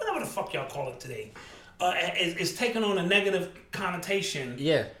wake, whatever the fuck y'all call it today, is taking on a negative connotation.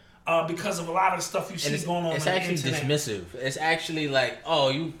 Yeah. Because of a lot of the stuff you see going on. It's actually dismissive. It's actually like,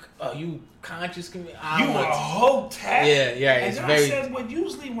 you conscious. You a hotep. Yeah. And then I said, well,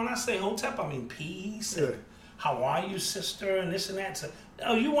 usually when I say hotep, I mean peace. And how are you, sister? And this and that. So,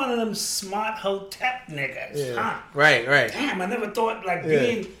 you one of them smart hotep niggas, huh? Right. Damn, I never thought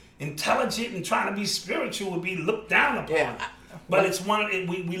being intelligent and trying to be spiritual would be looked down upon. Yeah. But it's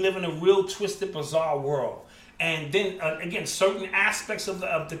we live in a real twisted, bizarre world. And then, again, certain aspects of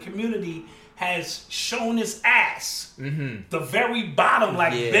the community has shown its ass. Mm-hmm. The very bottom,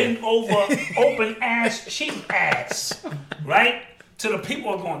 bent over, open ass, cheap ass. Right? To the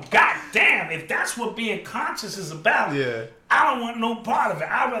people are going, God damn, if that's what being conscious is about, I don't want no part of it.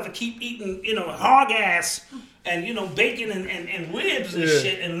 I'd rather keep eating, hog ass and, bacon and ribs and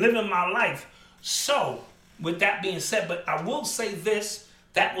shit and living my life. So, with that being said, but I will say this,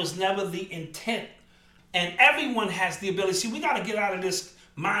 that was never the intent. And everyone has the ability. See, we got to get out of this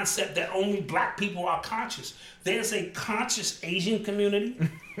mindset that only black people are conscious. There's a conscious Asian community.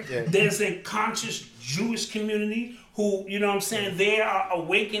 There's a conscious Jewish community who, they are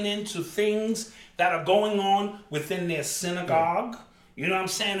awakening to things that are going on within their synagogue.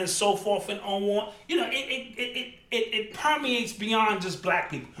 And so forth and on. It permeates beyond just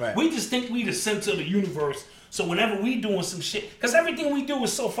black people. Right. We just think we the center of the universe. So whenever we doing some shit, because everything we do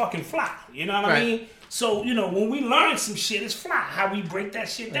is so fucking fly. You know what I mean? So, when we learn some shit, it's fly. How we break that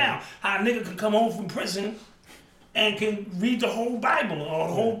shit down. How a nigga can come home from prison and can read the whole Bible or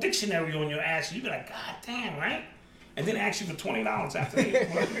the whole dictionary on your ass. You be like, God damn, right? And then ask you for $20 after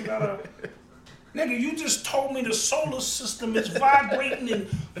that. Nigga, you just told me the solar system is vibrating in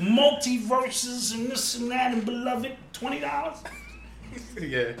multiverses and this and that and beloved. $20?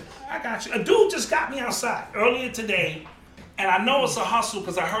 Yeah. I got you. A dude just got me outside earlier today, and I know it's a hustle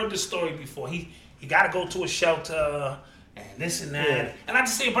because I heard this story before. He got to go to a shelter and this and that. Yeah. And I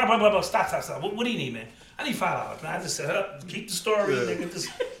just say, blah, stop. What do you need, man? I need $5. Man, I just said, keep the story, nigga.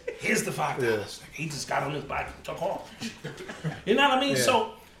 Here's the $5. Yeah. He just got on his bike and took off. You know what I mean? Yeah.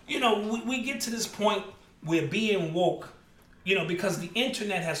 So, we get to this point where being woke because the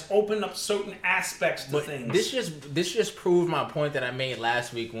internet has opened up certain aspects to things. This just proved my point that I made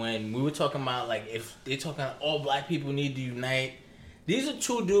last week when we were talking about like if they're talking all black people need to unite. These are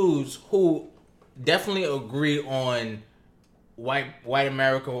two dudes who definitely agree on white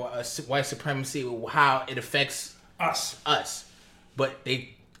America, white supremacy, how it affects us, but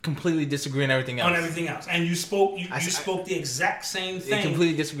they completely disagree on everything else. And you spoke the exact same thing. They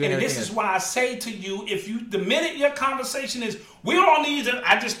completely disagree on everything else. And this is why I say to you, the minute your conversation is, we all need to,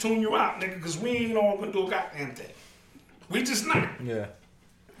 I just tune you out, nigga, because we ain't all gonna do a goddamn thing. We just not. Yeah.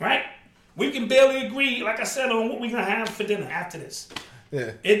 Right? We can barely agree, like I said, on what we're gonna have for dinner after this.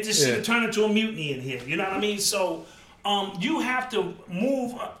 Yeah. It just should turn into a mutiny in here. You know what I mean? So you have to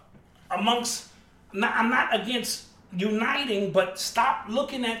move amongst. I'm not against uniting, but stop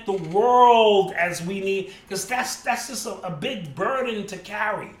looking at the world as we need, because that's just a big burden to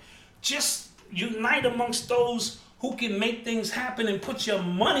carry. Just unite amongst those who can make things happen and put your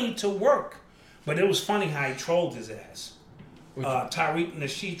money to work. But it was funny how he trolled his ass. Tariq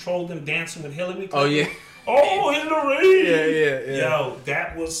Nasheed trolled him dancing with Hillary Clinton. Oh yeah. Oh, Hillary! Yeah. Yo,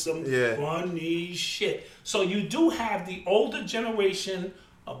 that was some funny shit. So you do have the older generation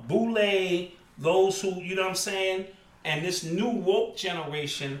of Boule, those who, you know what I'm saying, and this new woke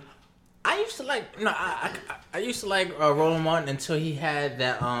generation. I used to like Roland Martin until he had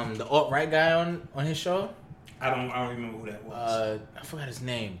that the alt-right guy on his show. I don't remember who that was. I forgot his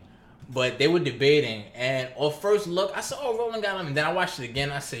name. But they were debating, and on first look, I said, "Oh, Roland got him." And then I watched it again.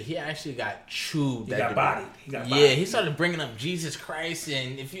 I said, "He actually got chewed." He got bodied. Yeah, he started bringing up Jesus Christ,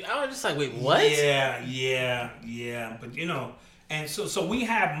 and I was just like, "Wait, what?" Yeah. But and so we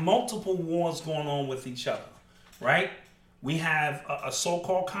have multiple wars going on with each other, right? We have a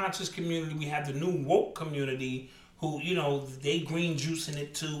so-called conscious community. We have the new woke community, who they green juicing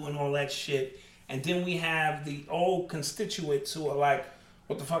it too, and all that shit. And then we have the old constituents who are like,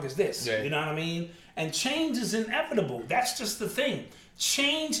 what the fuck is this? Yeah. You know what I mean? And change is inevitable. That's just the thing.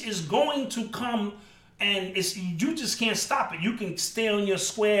 Change is going to come, and you just can't stop it. You can stay on your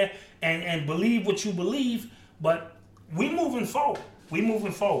square and believe what you believe, but we moving forward.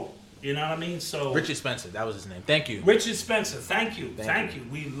 You know what I mean? So Richard Spencer, that was his name. Thank you. Richard Spencer, thank you.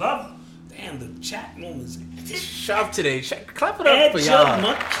 We love. Damn, the chat room is sharp today. Clap it up for y'all.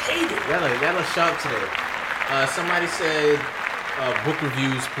 Y'all sharp today. Somebody said. Book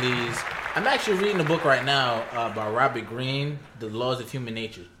reviews, please. I'm actually reading a book right now by Robert Greene, The Laws of Human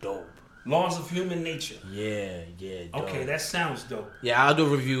Nature. Dope. Laws of Human Nature. Yeah. Dope. Okay, that sounds dope. Yeah, I'll do a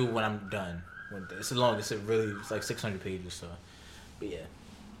review when I'm done. It's long. It's like 600 pages. So, but yeah.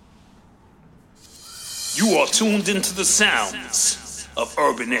 You are tuned into the sounds of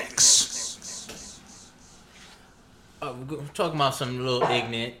Urban X. We're talking about some little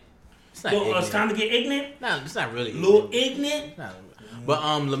ignorant. It's time to get ignorant? No, it's not really little ignorant? No. But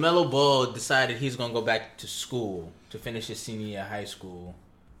LaMelo Ball decided he's going to go back to school to finish his senior year of high school.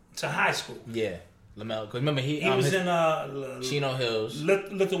 To high school? Yeah. LaMelo. Because remember, he was in Chino Hills.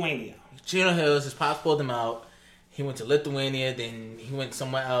 Lithuania. Chino Hills. His pops pulled him out. He went to Lithuania. Then he went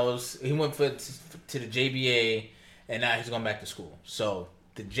somewhere else. He went to the JBA. And now he's going back to school. So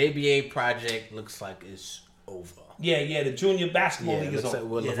the JBA project looks like it's over. Yeah, the junior basketball league is over.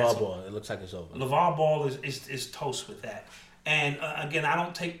 LeVar Ball, it looks like it's over. LeVar Ball is toast with that. And again, I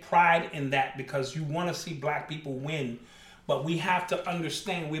don't take pride in that because you want to see black people win. But we have to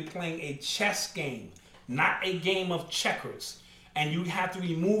understand we're playing a chess game, not a game of checkers. And you have to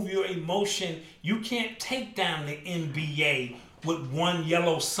remove your emotion. You can't take down the NBA with one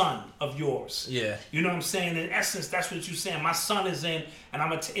yellow son of yours. Yeah. You know what I'm saying? In essence, that's what you're saying. My son is in,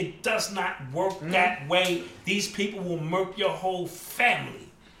 and it does not work that way. These people will murk your whole family,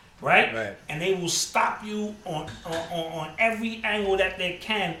 right? And they will stop you on every angle that they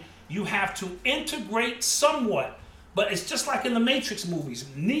can. You have to integrate somewhat. But it's just like in the Matrix movies.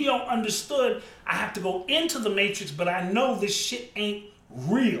 Neo understood, I have to go into the Matrix, but I know this shit ain't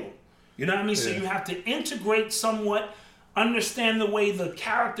real. You know what I mean? Yeah. So you have to integrate somewhat, understand the way the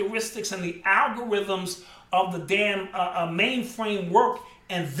characteristics and the algorithms of the damn mainframe work,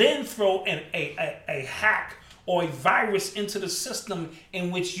 and then throw a hack or a virus into the system in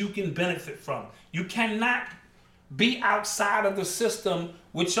which you can benefit from. You cannot be outside of the system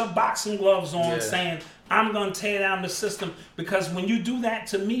with your boxing gloves on saying, I'm going to tear down the system, because when you do that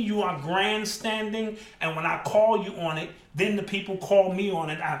to me, you are grandstanding, and when I call you on it, then the people call me on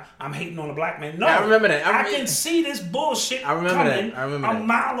it. I'm hating on a black man. No, I remember that. I can see this bullshit coming a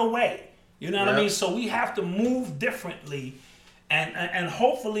mile away. You know what I mean? So we have to move differently, And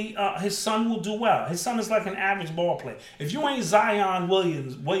hopefully his son will do well. His son is like an average ball player. If you ain't Zion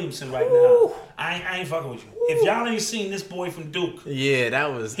Williamson right now, I ain't fucking with you. If y'all ain't seen this boy from Duke, yeah,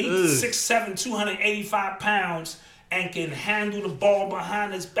 that was he's 6'7", 285 pounds, and can handle the ball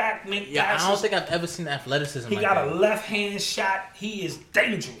behind his back, make passes. I don't think I've ever seen athleticism He like got that. a left-hand shot. He is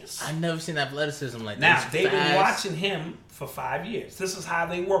dangerous. I've never seen athleticism like that. Now, they've been watching him for 5 years. This is how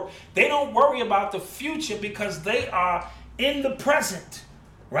they work. They don't worry about the future because they are in the present,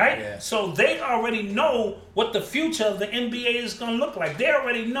 right? Yeah. So they already know what the future of the NBA is going to look like. They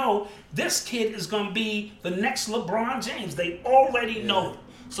already know this kid is going to be the next LeBron James. They already know it.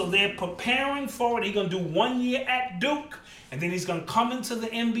 So they're preparing for it. He's going to do 1 year at Duke, and then he's going to come into the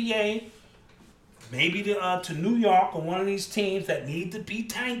NBA, maybe to New York or one of these teams that need to be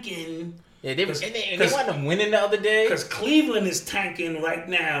tanking. Yeah, they wound up winning the other day. Because Cleveland is tanking right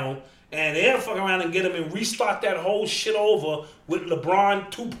now, and they'll fuck around and get him and restart that whole shit over with LeBron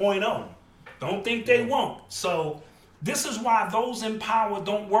 2.0. Don't think they won't. So this is why those in power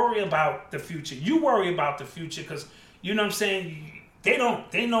don't worry about the future. You worry about the future because, you know what I'm saying, they don't.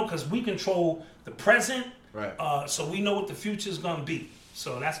 They know because we control the present, right? So we know what the future is going to be.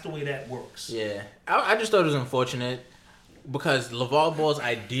 So that's the way that works. Yeah. I just thought it was unfortunate because LeVar Ball's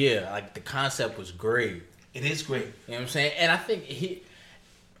idea, like the concept was great. It is great. You know what I'm saying? And I think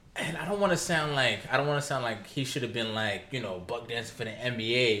and I don't want to sound like he should have been like, you know, buck dancing for the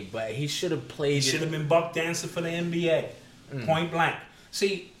NBA, but he should have played. He should have been buck dancing for the NBA, point blank.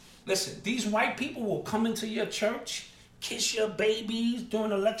 See, listen, these white people will come into your church, kiss your babies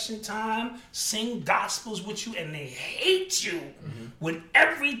during election time, sing gospels with you, and they hate you with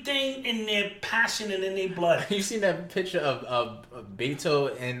everything in their passion and in their blood. You seen that picture of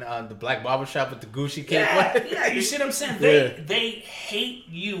Beto in the black barbershop with the Gucci kid? Yeah, you see what I'm saying? They hate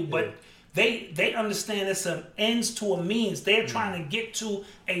you, but they understand it's an ends to a means. They're trying to get to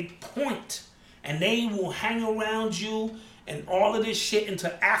a point, and they will hang around you and all of this shit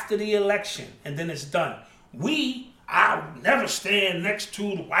until after the election, and then it's done. I'll never stand next to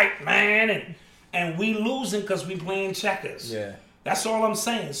the white man, and we losing because we playing checkers. Yeah. That's all I'm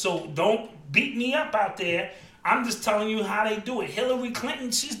saying. So don't beat me up out there. I'm just telling you how they do it. Hillary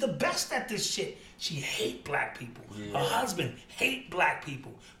Clinton, she's the best at this shit. She hate black people. Yeah. Her husband hate black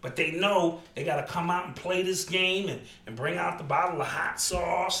people. But they know they got to come out and play this game and bring out the bottle of hot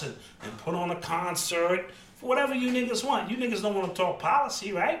sauce and put on a concert. For whatever you niggas want. You niggas don't want to talk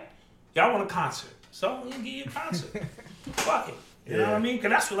policy, right? Y'all want a concert. So we'll give you a concert. Fuck it. You know what I mean?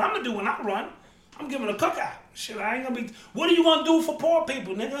 Because that's what I'm going to do when I run. I'm giving a cookout. Shit, I ain't going to be... What are you going to do for poor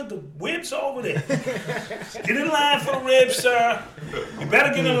people, nigga? The ribs are over there. Get in line for the ribs, sir. You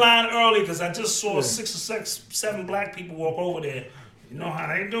better get in line early because I just saw 6 or 7 black people walk over there. You know how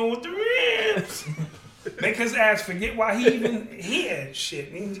they do with the ribs. Make his ass forget why he even here. Shit,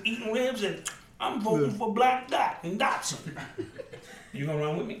 he's eating ribs and I'm voting for Black Dot and Dotson. You going to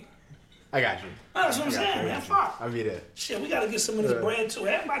run with me? I got you. That's what I'm saying, man. Fuck. I'll be there. Shit, we got to get some of this bread, too.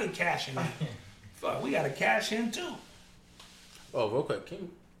 Everybody cashing in. Fuck, we got to cash in, too. Oh, real quick. Can you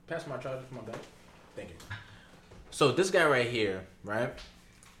pass my charger for my bag? Thank you. So, this guy right here, right?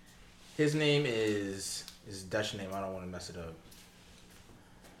 His name is a Dutch name. I don't want to mess it up.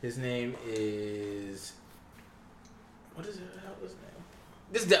 His name is... What is it? What's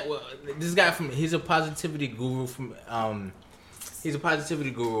his name? This guy he's a positivity guru from... He's a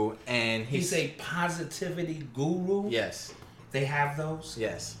positivity guru, and he's a positivity guru? Yes. They have those?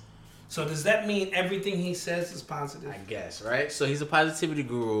 Yes. So does that mean everything he says is positive? I guess, right? So he's a positivity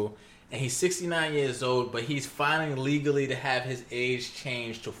guru, and he's 69 years old, but he's filing legally to have his age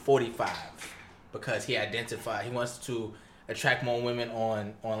changed to 45 because he wants to attract more women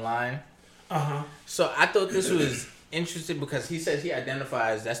online. Uh-huh. So I thought this was interesting because he says he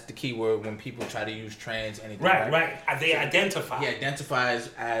identifies, that's the key word when people try to use trans anything. Right. They identify. He identifies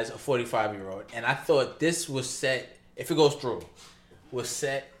as a 45-year-old. And I thought this was set, if it goes through, will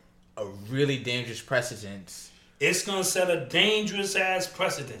set a really dangerous precedent. It's going to set a dangerous ass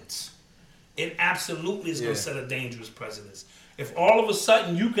precedent. It absolutely is going to set a dangerous precedent. If all of a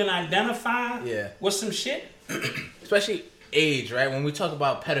sudden you can identify with some shit. Especially age, right? When we talk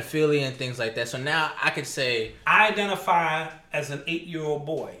about pedophilia and things like that. So now I could say... I identify as an 8-year-old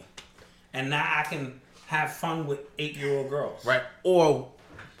boy. And now I can have fun with 8-year-old girls. Right. Or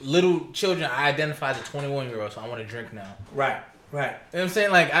little children, I identify as a 21-year-old, so I want to drink now. Right. You know what I'm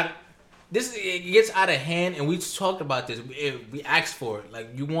saying? Like, it gets out of hand, and we talked about this. We asked for it. Like,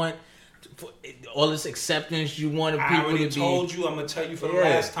 you want all this acceptance. You want people to be... I already told you, I'm going to tell you for the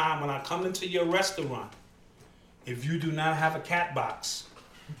last time, when I come into your restaurant, if you do not have a cat box,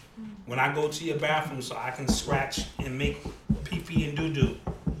 When I go to your bathroom so I can scratch and make pee-pee and doo-doo,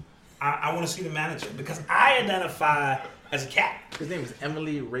 I want to see the manager because I identify as a cat. His name is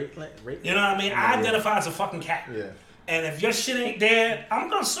Emily Raitlin. You know what I mean? I identify as a fucking cat. Yeah. And if your shit ain't there, I'm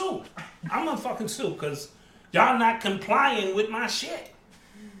gonna sue. I'm gonna fucking sue because y'all not complying with my shit.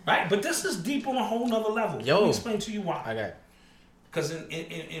 Right? But this is deep on a whole nother level. Yo. Let me explain to you why. Okay. Because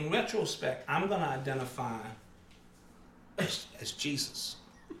in retrospect, I'm gonna identify as Jesus.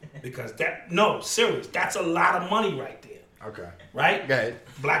 Because serious, that's a lot of money right there. Okay. Right? Go ahead.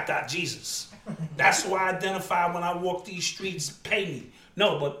 Black Dot Jesus. That's who I identify when I walk these streets, pay me.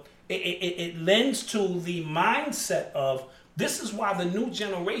 No, but it lends to the mindset of this is why the new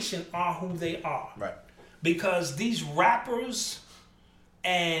generation are who they are. Right. Because these rappers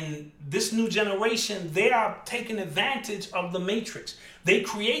and this new generation, they are taking advantage of the Matrix. They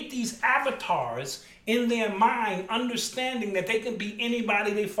create these avatars in their mind, understanding that they can be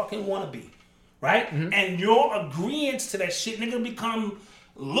anybody they fucking want to be. Right? Mm-hmm. And your agreeance to that shit, nigga, become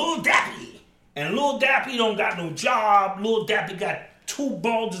Lil Dappy. And Lil Dappy don't got no job. Lil Dappy got 2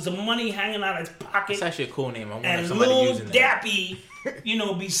 bulges of money hanging out of his pocket. It's actually a cool name. I wonder if and somebody Lil using that. Dappy,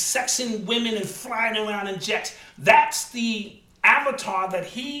 be sexing women and flying around in jets. That's the avatar that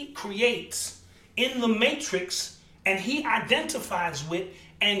he creates in the Matrix and he identifies with,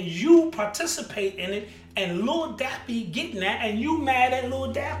 and you participate in it, and Lil Dappy getting that, and you mad at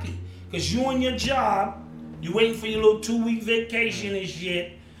Lil Dappy. Because you on your job, you waiting for your little 2-week vacation and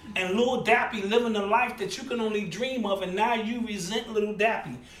shit, and Lil Dappy living the life that you can only dream of, and now you resent Lil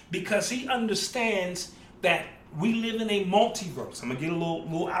Dappy because he understands that we live in a multiverse. I'm going to get a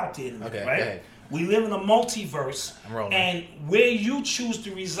little out there in a minute, right? Okay. We live in a multiverse, and where you choose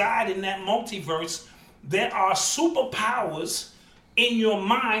to reside in that multiverse, there are superpowers in your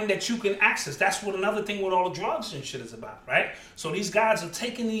mind that you can access. That's what another thing with all the drugs and shit is about, right? So these guys are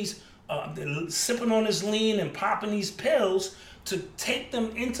taking these, sipping on this lean and popping these pills to take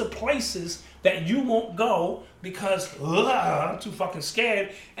them into places that you won't go because I'm too fucking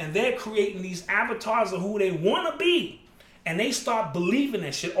scared, and they're creating these avatars of who they want to be, and they start believing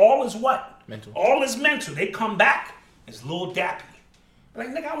that shit. All is what? Mental. All is mental. They come back as Lil Dappy. Like,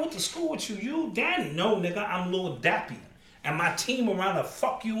 nigga, I went to school with you. You Danny. No, nigga, I'm Lil Dappy. And my team around to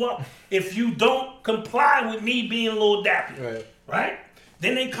fuck you up if you don't comply with me being Lil Dappy. Right?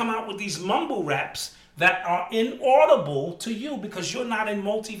 Then they come out with these mumble raps that are inaudible to you because you're not in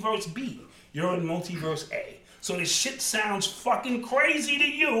multiverse B. You're in multiverse A. So this shit sounds fucking crazy to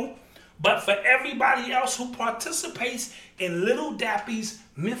you, but for everybody else who participates in Lil Dappy's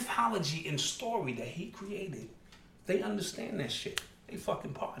mythology and story that he created, they understand that shit. They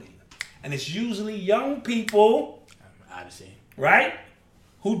fucking party. And it's usually young people, Odyssey, right,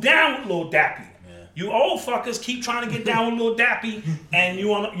 who down with Lil Dappy. Yeah. You old fuckers keep trying to get down with Lil Dappy, and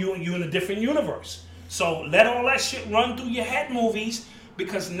you in a different universe. So let all that shit run through your head movies,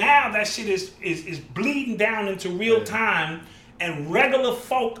 because now that shit is bleeding down into real time, and regular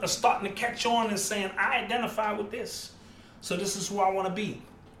folk are starting to catch on and saying, I identify with this. So this is who I want to be.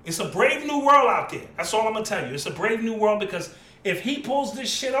 It's a brave new world out there. That's all I'm going to tell you. It's a brave new world because if he pulls this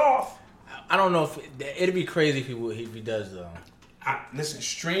shit off, I don't know if it'd be crazy if he does though. Listen,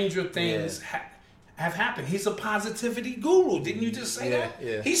 stranger things have happened. He's a positivity guru. Didn't you just say that?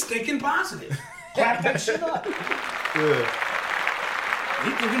 Yeah. He's thinking positive. Clap that shit up. Yeah.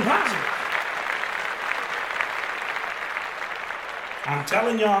 He's thinking positive. I'm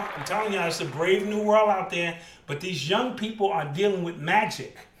telling y'all, it's a brave new world out there. But these young people are dealing with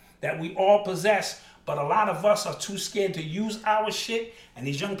magic that we all possess. But a lot of us are too scared to use our shit, and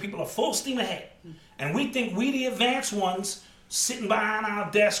these young people are full steam ahead. And we think we the advanced ones sitting behind our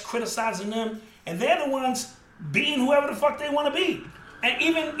desk criticizing them, and they're the ones being whoever the fuck they want to be. And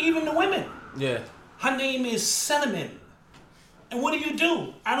even the women. Yeah. Her name is Cinnamon. And what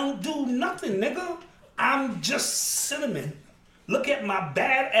do? I don't do nothing, nigga. I'm just Cinnamon. Look at my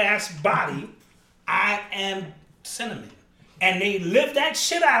badass body. I am Cinnamon. And they live that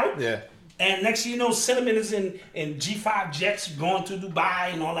shit out. Yeah. And next thing you know, Cinnamon is in G5 jets going to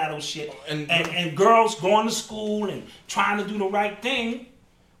Dubai and all that old shit. And girls going to school and trying to do the right thing.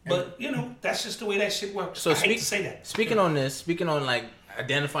 But, that's just the way that shit works. So I hate to say that. Speaking on like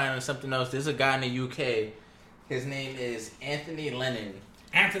identifying on something else, there's a guy in the UK. His name is Anthony Lennon.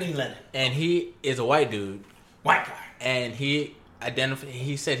 Anthony Lennon. And he is a white dude. White guy. And he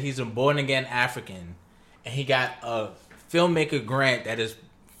said he's a born again African. And he got a filmmaker grant that is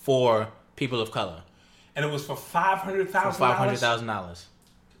for people of color. And it was for $500,000? For $500,000.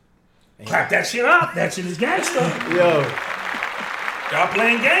 Clap that shit up. That shit is gangster. Yo. Y'all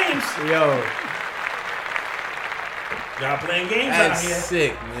playing games. Yo. Y'all playing games That's out here.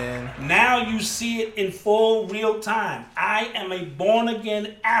 sick, man. Now you see it in full real time. I am a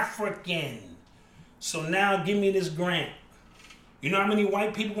born-again African. So now give me this grant. You know how many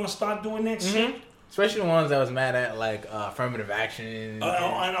white people gonna start doing that shit? Especially the ones that was mad at like affirmative action And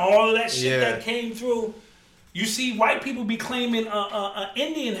all of that shit Yeah. that came through. You see white people be claiming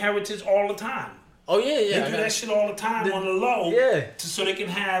Indian heritage all the time. Oh yeah, They yeah. do that shit all the time on the low. Yeah. So they can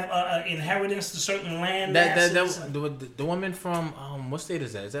have inheritance to certain land That masses. the woman from what state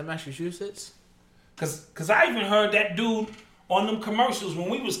is that? Is that Massachusetts? Cause I even heard that dude on them commercials when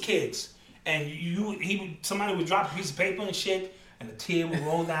we was kids, and somebody would drop a piece of paper and shit, and a tear would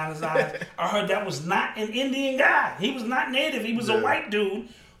roll down his eyes. I heard that was not an Indian guy. He was not native. He was a white dude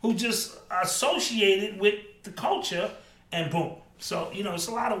who just associated with the culture, and boom. So it's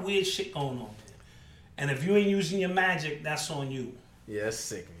a lot of weird shit going on, man. And if you ain't using your magic, that's on you. Yeah, that's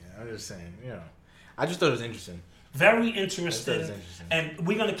sick, man. I'm just saying, I just thought it was interesting. Very interesting. interesting. And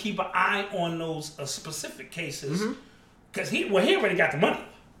we're gonna keep an eye on those specific cases, because he already got the money.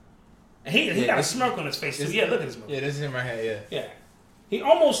 And he got a smirk on his face too. Yeah, look at his smirk. Yeah, this is in my head. Yeah. He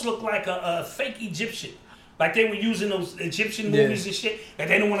almost looked like a fake Egyptian. Like they were using those Egyptian movies and shit. That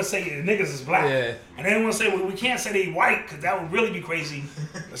they don't want to say the niggas is black. Yeah. And they don't want to say, well, we can't say they white because that would really be crazy.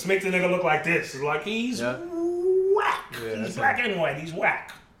 Let's make the nigga look like this. It's like he's whack. Yeah, He's black and white. He's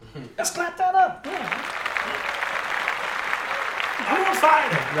whack. Let's clap that up. Yeah. I'm on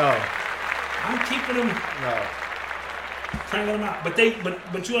fire. No, I'm keeping them, no. cranking them out. But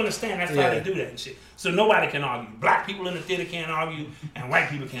you understand that's how they do that and shit. So nobody can argue. Black people in the theater can't argue, and white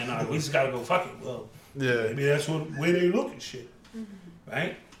people can't argue. We just gotta go fuck it. Well, maybe that's what way they look and shit,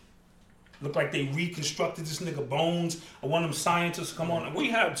 right? Look like they reconstructed this nigga bones. Or one of them scientists come on. We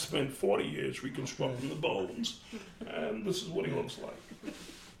have spent 40 years reconstructing the bones, and this is what he looks like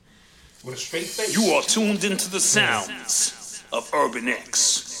with a straight face. You are tuned into the sounds of Urban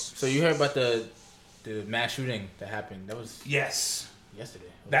X. So you heard about the mass shooting that happened? That was Yes. yesterday.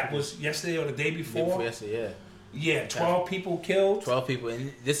 That was yesterday or the day Day before. before yesterday. Yeah, Yeah, 12 people killed. 12 people,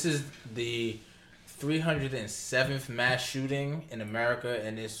 and this is the 307th mass shooting in America,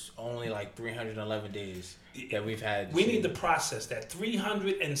 and it's only like 311 days that we've had. We need to process that.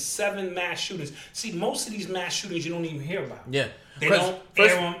 307 mass shootings. See, most of these mass shootings you don't even hear about. Yeah, They don't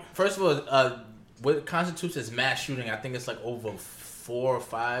air 'em. First of all, what constitutes as mass shooting? I think it's like over 4 or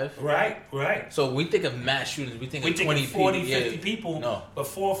 5. Right. So we think of mass shootings, we think We of think 20 of 40, people. 50 people. No, But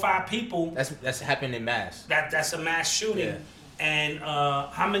 4 or 5 people, that's happened in mass. that's a mass shooting. Yeah. And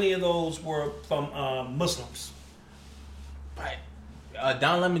how many of those were from Muslims? Right.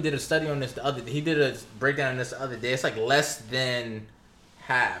 Don Lemon did a study on this he did a breakdown on this the other day. It's like less than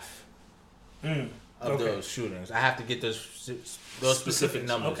half of those shootings. I have to get those specific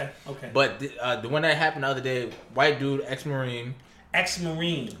numbers. Okay. But the one that happened the other day, white dude, ex-Marine.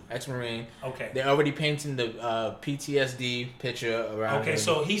 Ex-Marine. Okay. Okay. They're already painting the PTSD picture around him.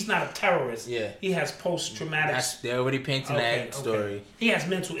 So he's not a terrorist. Yeah. He has post-traumatic. They're already painting that story. He has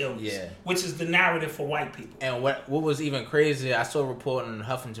mental illness. Yeah. Which is the narrative for white people. And what was even crazy, I saw a report on the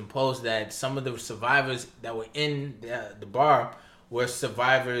Huffington Post that some of the survivors that were in the bar were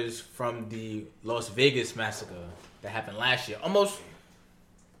survivors from the Las Vegas massacre that happened last year. Almost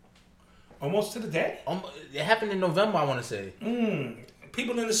to the day. It happened in November, I want to say.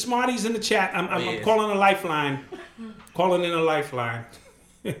 People in the Smarties in the chat. I'm yes. calling a lifeline. Calling in a lifeline.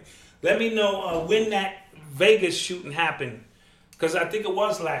 Let me know when that Vegas shooting happened, because I think it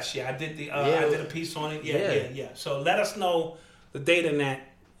was last year. I did I did a piece on it. Yeah. So let us know the date on that,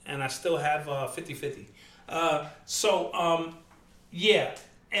 and I still have 50-50.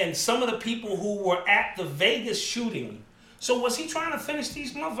 And some of the people who were at the Vegas shooting. So was he trying to finish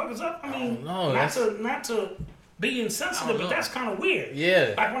these motherfuckers up? I mean, not to be insensitive, but that's kind of weird.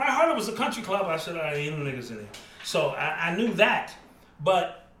 Yeah. Like when I heard it was a country club, I said, ain't no niggas in there. So I knew that,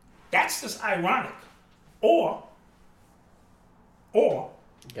 but that's just ironic. Or Go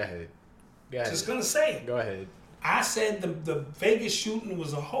ahead. just gonna say it. Go ahead. I said the Vegas shooting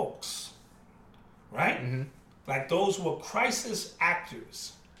was a hoax, right? Mm-hmm. Like those were crisis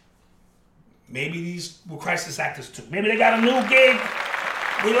actors. Maybe these were crisis actors too. Maybe they got a new gig.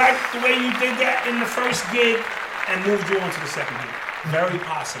 We like the way you did that in the first gig and moved you on to the second gig. Very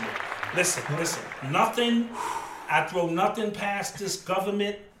possible. Listen. I throw nothing past this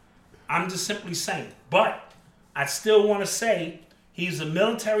government. I'm just simply saying. But I still want to say he's a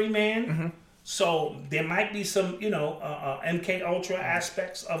military man. Mm-hmm. So there might be some, MK Ultra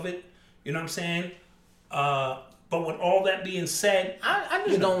aspects of it. You know what I'm saying? But with all that being said, I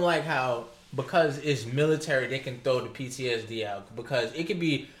just don't like how, because it's military, they can throw the PTSD out. Because it could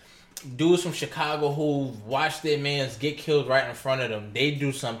be dudes from Chicago who watched their mans get killed right in front of them, they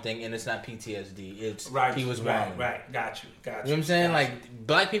do something and it's not PTSD. It's he was wrong. Right. Got you. You know what I'm saying? Like,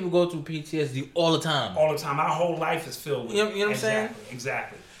 black people go through PTSD all the time. All the time. Our whole life is filled with it. You know what I'm saying?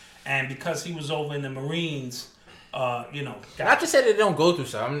 Exactly. And because he was over in the Marines, you know. Not to say that they don't go through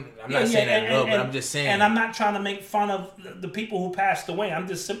something. I'm not saying that at all, but I'm just saying. And I'm not trying to make fun of the people who passed away. I'm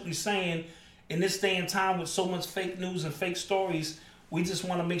just simply saying, in this day and time with so much fake news and fake stories, we just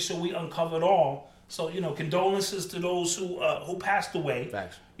want to make sure we uncover it all. So, you know, condolences to those who passed away.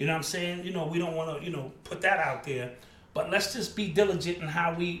 Facts. You know what I'm saying? You know, we don't want to, you know, put that out there. But let's just be diligent in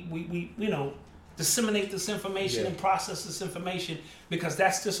how we you know, disseminate this information and process this information, because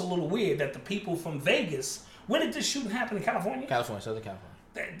that's just a little weird that the people from Vegas, where did this shooting happen, in California? California, Southern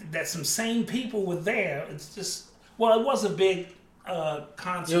California. That some same people were there. It's just, well, it was a big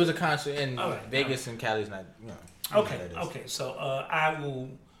concert. It was a concert in Vegas and Cali's not, you know. Okay. So I will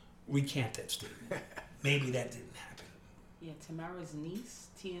recant that statement. Maybe that didn't happen. Yeah, Tamara's niece,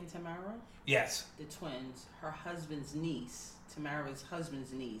 Tia and Tamara. Yes. The twins. Her husband's niece, Tamara's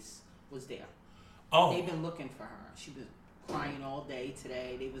husband's niece, was there. Oh. They've been looking for her. She was crying all day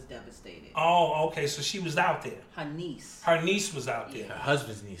today. They was devastated. Oh, okay. So she was out there. Her niece. Her niece was out there. Her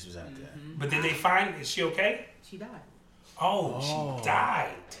husband's niece was out there. But did they find? Is she okay? She died. Oh, she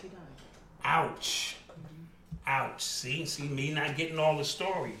died. She died. Ouch. Ouch. See me not getting all the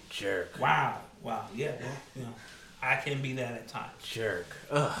story. Jerk. Wow. Yeah. Well, you know, I can be that at times. Jerk.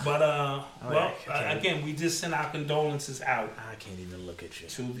 Ugh. But again, we just sent our condolences out. I can't even look at you.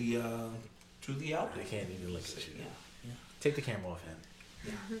 To the elder. I can't even look at you. Yeah. Take the camera off him.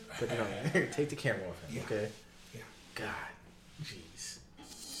 Yeah. Put it on. Take the camera off him. Yeah. Okay. Yeah. God.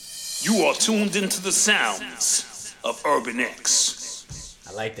 Jeez. You are tuned into the sounds of Urban X.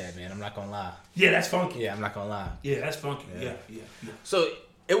 I like that, man. I'm not gonna lie. Yeah, that's funky. Yeah, I'm not gonna lie. Yeah, that's funky. Yeah. So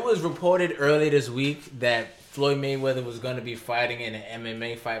it was reported earlier this week that Floyd Mayweather was gonna be fighting in an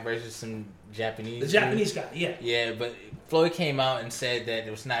MMA fight versus some Japanese. The Japanese guy. Yeah. Yeah, but Floyd came out and said that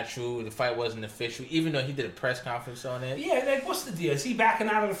it was not true. The fight wasn't official, even though he did a press conference on it. Yeah, like, what's the deal? Is he backing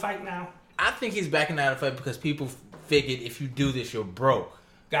out of the fight now? I think he's backing out of the fight because people figured if you do this, you're broke.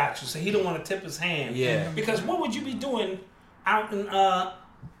 Got you. So he don't want to tip his hand. Yeah. Because what would you be doing out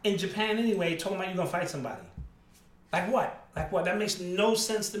in Japan anyway, talking about you're gonna fight somebody? Like what? That makes no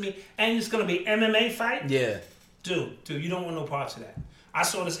sense to me. And it's gonna be an MMA fight? Yeah. Dude, you don't want no parts of that. I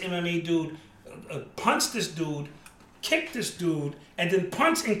saw this MMA dude punch this dude, kick this dude, and then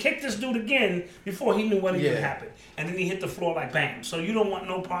punch and kick this dude again before he knew what even happened. And then he hit the floor like bam. So you don't want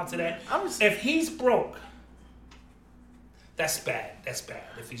no parts of that. If he's broke, that's bad. That's bad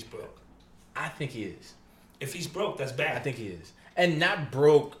if he's broke. I think he is. If he's broke, that's bad. I think he is. And not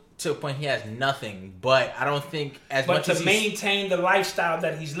broke to a point he has nothing, but I don't think as much as to maintain the lifestyle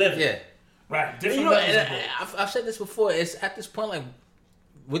that he's living. Yeah. Right. Different You know, levels and of broke. I've said this before, it's at this point, like,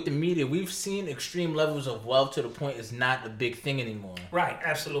 with the media, we've seen extreme levels of wealth to the point it's not a big thing anymore. Right,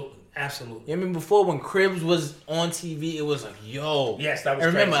 absolutely. Absolutely. I mean, before when Cribs was on TV, it was like, yo. Yes, that was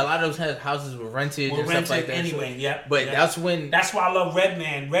and remember, crazy. a lot of those houses were rented and stuff like that. Anyway, yeah. But that's when... That's why I love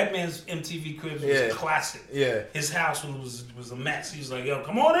Redman. Redman's MTV Cribs was classic. Yeah. His house was a mess. He was like, yo,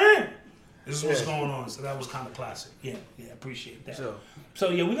 come on in. This is what's going on. So that was kind of classic. Yeah, appreciate that. So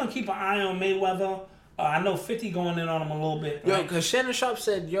yeah, we're going to keep an eye on Mayweather. I know 50 going in on him a little bit. Yo, right? because Shannon Sharp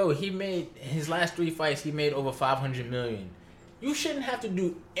said, he made, his last 3 fights, he made over $500 million. You shouldn't have to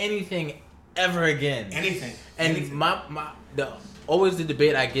do anything ever again. Anything. And anything. always the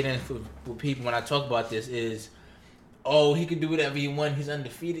debate I get in with people when I talk about this is, he can do whatever he wants, he's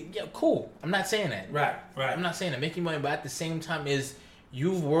undefeated. Yeah, cool. I'm not saying that. Right. I'm not saying that. Making money, but at the same time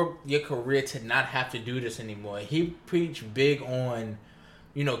you've worked your career to not have to do this anymore. He preached big on,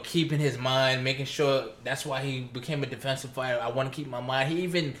 keeping his mind, making sure that's why he became a defensive fighter. I want to keep my mind. He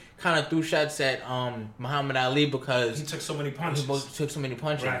even kind of threw shots at Muhammad Ali because he took so many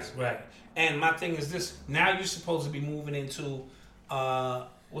punches. Right. And my thing is this: now you're supposed to be moving into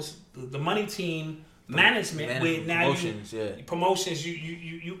what's the money team management, where now promotions.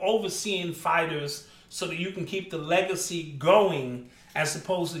 You overseeing fighters so that you can keep the legacy going, as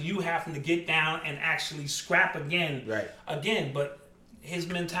opposed to you having to get down and actually scrap again. Right. Again, but his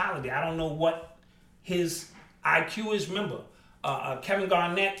mentality, I don't know what his IQ is. Remember, Kevin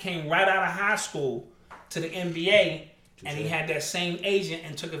Garnett came right out of high school to the NBA. And he had that same agent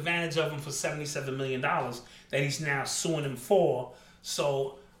and took advantage of him for $77 million that he's now suing him for.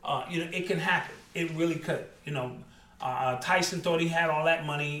 So, it can happen. It really could. Tyson thought he had all that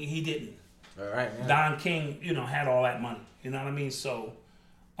money. He didn't. All right. Yeah. Don King, had all that money. You know what I mean? So,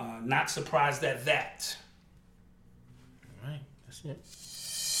 not surprised at that. All right. That's it.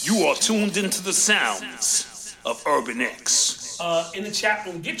 You are tuned into the sounds of Urban X. In the chat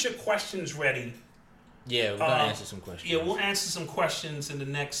room, get your questions ready. Yeah, we're gonna answer some questions. Yeah, we'll answer some questions in the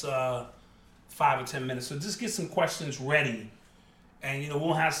next 5 or 10 minutes. So just get some questions ready, and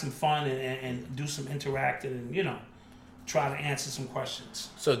we'll have some fun and do some interacting, and try to answer some questions.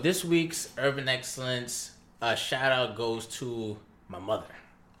 So this week's Urban Excellence shout out goes to my mother.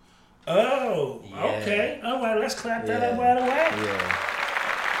 Oh, Yeah. okay. All right, let's clap that up right away. Yeah.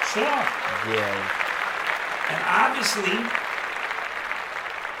 Sure. Yeah. And obviously,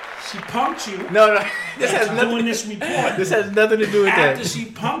 she punked you. No. This has doing nothing. this report. This has nothing to do with that. After she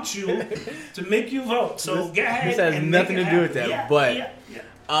punked you to make you vote. So go ahead. This has and nothing make to it do with happen. that. But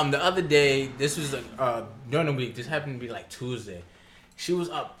Yeah. the other day, this was during the week. This happened to be like Tuesday. She was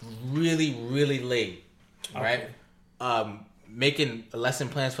up really, really late, right? Making lesson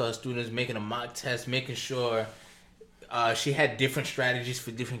plans for her students, making a mock test, making sure she had different strategies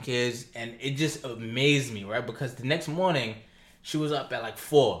for different kids, and it just amazed me, right? Because the next morning, she was up at like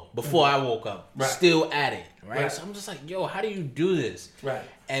 4 before I woke up, still at it, right? So I'm just like, yo, how do you do this? Right.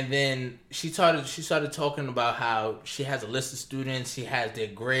 And then she started talking about how she has a list of students, she has their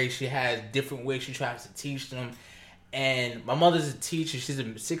grades, she has different ways she tries to teach them. And my mother's a teacher. She's a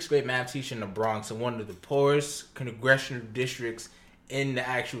 6th grade math teacher in the Bronx, in one of the poorest congressional districts in the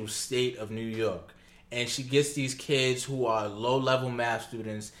actual state of New York. And she gets these kids who are low-level math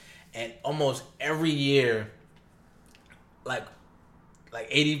students, and almost every year, like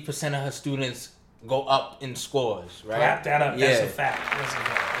 80% of her students go up in scores, right? Clap that up. Yeah. That's a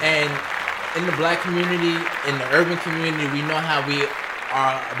fact. And in the black community, in the urban community, we know how we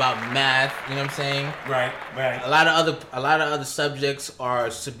are about math. You know what I'm saying? Right. A lot of other subjects are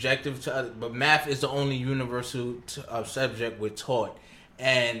subjective to other, but math is the only universal subject we're taught,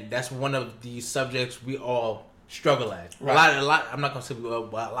 and that's one of the subjects we all struggle at. Right. A lot. I'm not gonna say we all,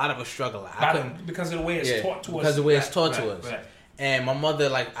 but a lot of us struggle at. Because of the way it's taught to us. Because of the way it's taught to us. Right. And my mother,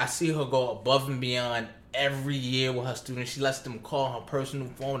 I see her go above and beyond every year with her students. She lets them call her personal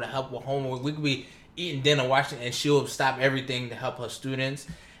phone to help with homework. We could be eating dinner, watching, and she'll stop everything to help her students.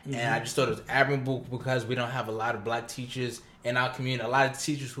 Mm-hmm. And I just thought it was admirable because we don't have a lot of black teachers in our community, a lot of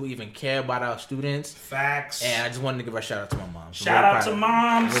teachers who even care about our students. Facts. And I just wanted to give a shout out to my mom. Shout out to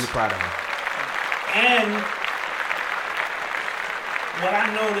moms. Really proud of her. And what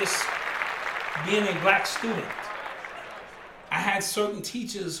I noticed being a black student, I had certain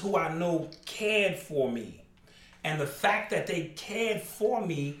teachers who I know cared for me. And the fact that they cared for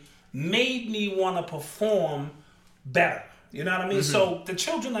me made me want to perform better. You know what I mean? Mm-hmm. So the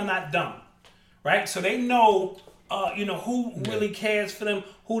children are not dumb, right? So they know, who really cares for them,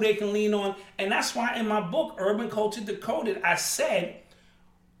 who they can lean on. And that's why in my book, Urban Culture Decoded, I said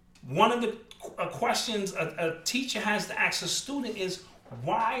one of the questions a teacher has to ask a student is,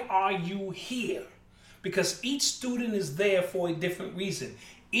 why are you here? Because each student is there for a different reason.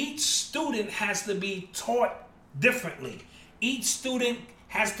 Each student has to be taught differently. Each student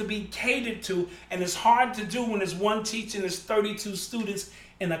has to be catered to, and it's hard to do when there's one teacher and there's 32 students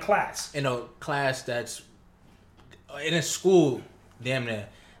in a class. In a class that's in a school, damn near,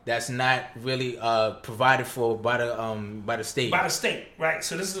 that's not really provided for by the state. By the state, right?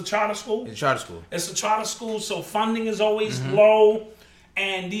 So this is a charter school. It's a charter school. It's a charter school, so funding is always low,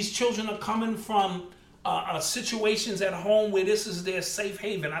 and these children are coming from situations at home where this is their safe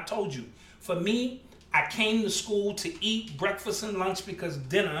haven. I told you, for me, I came to school to eat breakfast and lunch because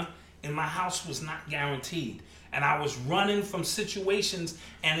dinner in my house was not guaranteed. And I was running from situations,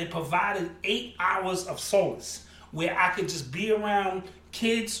 and it provided 8 hours of solace where I could just be around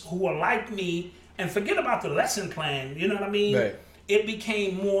kids who are like me and forget about the lesson plan. You know what I mean? Right. It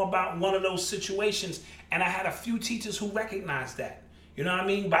became more about one of those situations, and I had a few teachers who recognized that. You know what I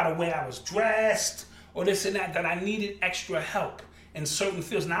mean? By the way I was dressed or this and that I needed extra help in certain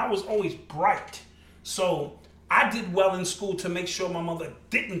fields. Now, I was always bright. So I did well in school to make sure my mother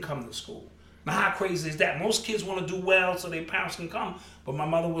didn't come to school. Now, how crazy is that? Most kids want to do well so their parents can come, but my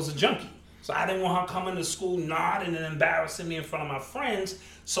mother was a junkie. So I didn't want her coming to school nodding and embarrassing me in front of my friends.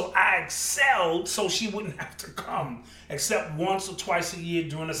 So I excelled so she wouldn't have to come, except once or twice a year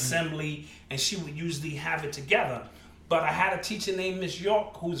during assembly, and she would usually have it together. But I had a teacher named Miss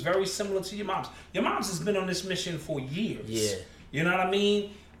York who's very similar to your mom's. Your mom's has been on this mission for years. Yeah. You know what I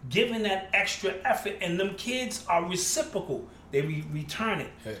mean? Giving that extra effort, and them kids are reciprocal. They return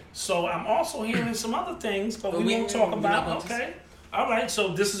it. Hey. So I'm also hearing some other things, but we won't talk about. Okay. All right.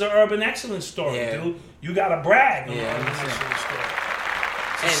 So this is an Urban Excellence story, dude. You got to brag on Urban Excellence story.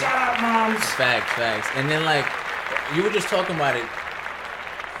 So shout out, moms. Facts. And then, you were just talking about it.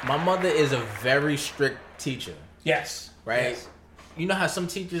 My mother is a very strict teacher. Yes. Right? Yes. you know how some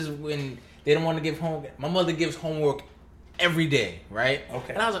teachers, when they don't want to give homework, my mother gives homework every day, right?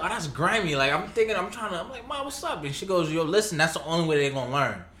 Okay. And I was like, oh, that's grimy. Like, I'm like, Mom, what's up? And she goes, yo, listen, that's the only way they're going to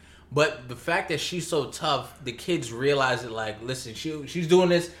learn. But the fact that she's so tough, the kids realize it. Like, listen, she's doing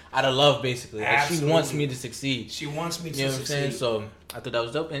this out of love, basically. Like, she wants me to succeed. She wants me to You know what I'm succeed. saying? So I thought that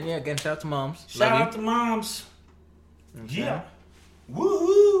was dope. And yeah, again, shout out to moms. Shout Love out to moms. Yeah.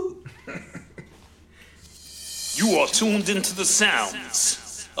 Woohoo! You are tuned into the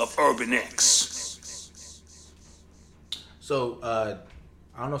sounds of Urban X. So, I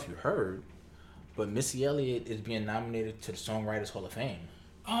don't know if you heard, but Missy Elliott is being nominated to the Songwriters Hall of Fame.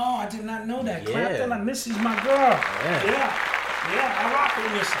 Oh, I did not know that. Yeah. Clap that like Missy's my girl. Yeah. Yeah, I rock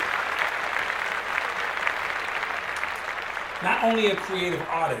with Missy. Not only a creative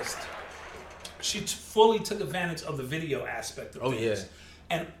artist, she fully took advantage of the video aspect of things. Yeah.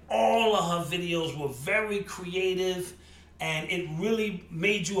 And all of her videos were very creative, and it really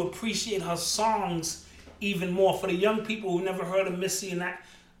made you appreciate her songs even more. For the young people who never heard of Missy, and that,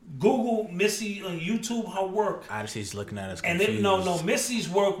 Google Missy on YouTube, her work. Obviously, he's looking at us And confused. no, Missy's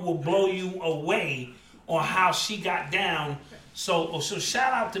work will blow you away on how she got down. So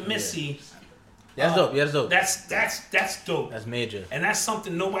shout out to Missy. That's dope. Yeah, that's dope. That's dope. That's major. And that's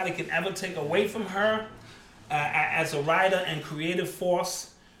something nobody can ever take away from her as a writer and creative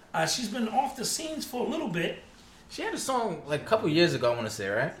force. She's been off the scenes for a little bit. She had a song like a couple years ago, I want to say,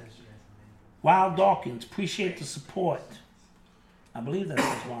 right? Wild Dawkins, appreciate the support. I believe that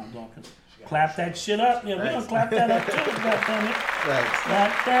says Wild Dawkins. Clap that shit up. Yeah, we're going to clap that up too, goddammit.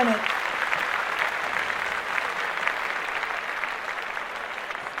 Goddammit.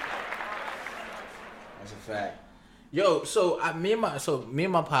 That's a fact. Yo, so me and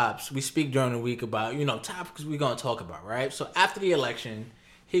my pops, we speak during the week about, topics we're gonna talk about, right? So after the election,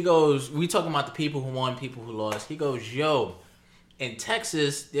 he goes, we talking about the people who won, people who lost. He goes, yo, in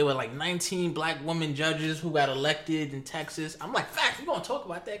Texas, there were like 19 black women judges who got elected in Texas. I'm like, fact, we're gonna talk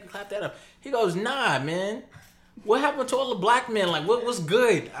about that, clap that up. He goes, nah, man. What happened to all the black men? Like, what's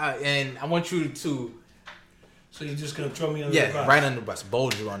good? And I want you to. So you're just gonna throw me under the bus? Yeah, right under the bus,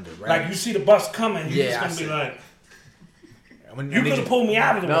 bold you under, right? Like you see the bus coming, you're just gonna be like, you could have pulled me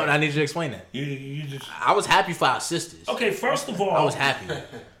out of the way. No, I need you to explain that. You just. I was happy for our sisters. Okay, first of all, I was happy.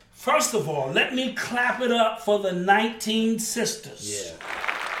 First of all, let me clap it up for the 19 sisters.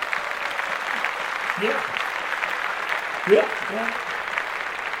 Yeah.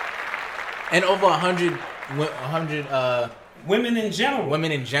 And over 100 women in general.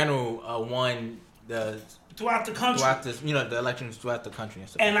 Women in general won throughout the country. The elections throughout the country and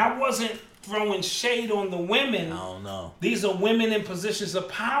stuff. And I wasn't throwing shade on the women. I don't know. These are women in positions of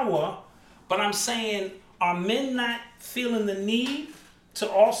power, but I'm saying, are men not feeling the need to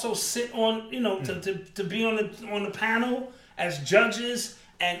also sit on, to be on the panel as judges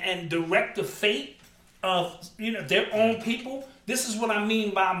and direct the fate of their own people? This is what I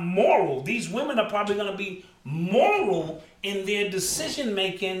mean by moral. These women are probably going to be moral in their decision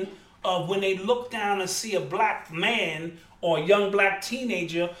making of when they look down and see a black man or a young black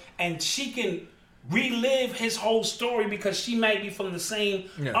teenager, and she can relive his whole story because she might be from the same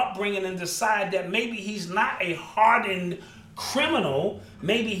upbringing and decide that maybe he's not a hardened criminal.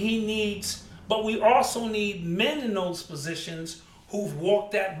 Maybe he needs, but we also need men in those positions who've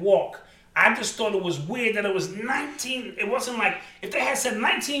walked that walk. I just thought it was weird that it was 19. It wasn't like, if they had said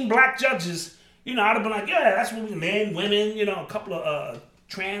 19 black judges, I'd have been like, yeah, that's what we, men, women, a couple of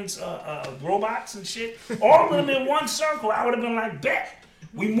trans robots and shit. All of them in one circle. I would have been like, bet,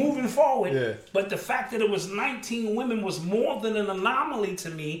 we moving forward. Yeah. But the fact that it was 19 women was more than an anomaly to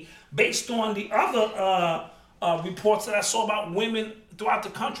me based on the other reports that I saw about women throughout the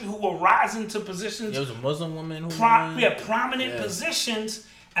country who were rising to positions. There was a Muslim woman who prominent positions.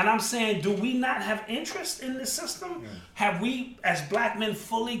 And I'm saying, do we not have interest in the system? Have we, as black men,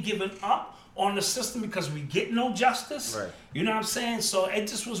 fully given up on the system because we get no justice? Right. You know what I'm saying? So it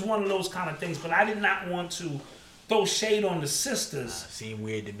just was one of those kind of things. But I did not want to throw shade on the sisters. Seemed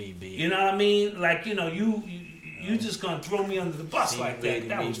weird to me, B. You know what I mean? Like, you just gonna throw me under the bus like that.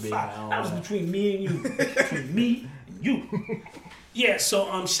 That was fine. That was between me and you. Between me and you. Yeah,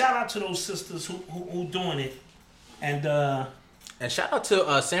 so shout out to those sisters who doing it. And shout out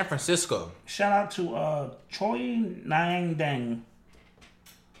to San Francisco. Shout out to Choi Nang Dang.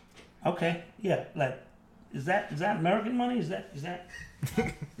 Okay, yeah, like is that American money? Is that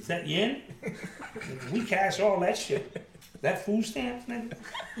yen? We cash all that shit. That food stamps, nigga.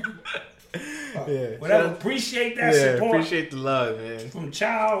 Whatever. Appreciate that support. Appreciate the love, man. From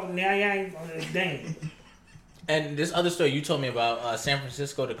Chow Nang Dang. And this other story you told me about, San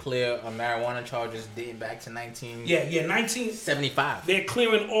Francisco to clear marijuana charges dating back to 1975. 75. They're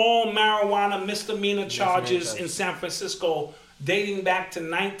clearing all marijuana misdemeanor charges in San Francisco dating back to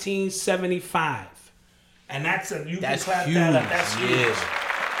 1975. And that's can clap huge. That up. That's huge. Yeah.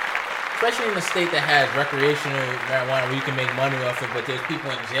 Especially in a state that has recreational marijuana where you can make money off it, but there's people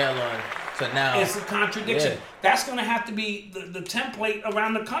in jail on. So now it's a contradiction. Yeah. That's going to have to be the template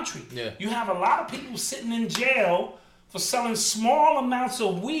around the country. Yeah. You have a lot of people sitting in jail for selling small amounts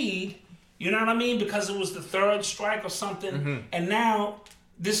of weed, you know what I mean? Because it was the third strike or something. Mm-hmm. And now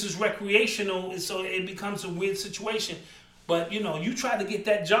this is recreational, so it becomes a weird situation. But, you tried to get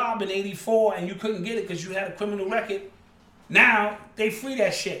that job in 84 and you couldn't get it because you had a criminal record. Now, they free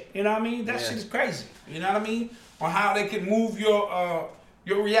that shit. You know what I mean? That shit is crazy. You know what I mean? Or how they can move your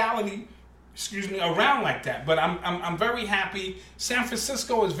reality around like that. But I'm very happy. San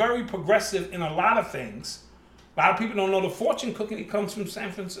Francisco is very progressive in a lot of things. A lot of people don't know the fortune cookie. It comes from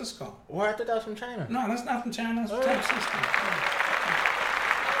San Francisco. Well, I thought that was from China. No, that's not from China. That's San Francisco.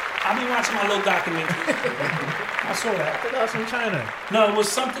 I've been watching my little documentary. I saw that. I thought that was from China. No, it was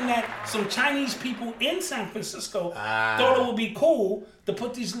something that some Chinese people in San Francisco thought it would be cool to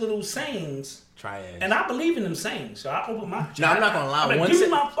put these little sayings. And I believe in them saying, so I open my. No, I'm not gonna lie. Give me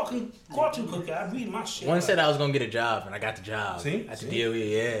my fucking fortune cookie. I read my shit. One said I was gonna get a job, and I got the job. See, at the DOE.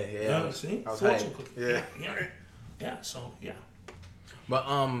 Yeah. See, I was fortune hyped. cookie. Yeah. So yeah. But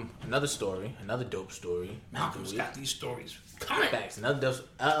another story, another dope story. Malcolm's got these stories. Facts. Another dope.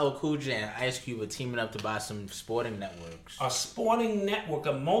 LL Cool J and Ice Cube are teaming up to buy some sporting networks. A sporting network,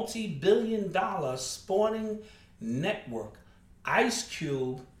 a multi-billion-dollar sporting network. Ice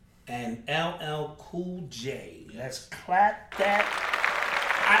Cube and LL Cool J. Let's clap that.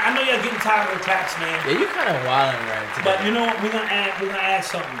 I know you're getting tired of the claps, man. Yeah, you kind of wilding right today. But you know what? We're gonna add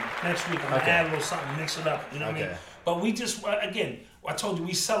something next week. I'm gonna add a little something, mix it up. You know what I mean? But we just again, I told you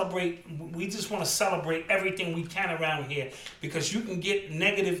we just want to celebrate everything we can around here because you can get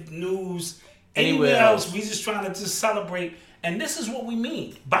negative news anywhere else. We just trying to just celebrate, and this is what we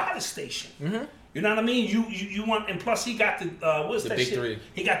mean by the station. Mm-hmm. You know what I mean? You want, and plus he got the what's that big shit? 3.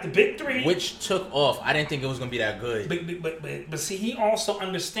 He got the big 3, which took off. I didn't think it was gonna be that good. But see, he also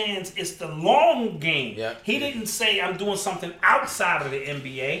understands it's the long game. Yeah. He didn't say I'm doing something outside of the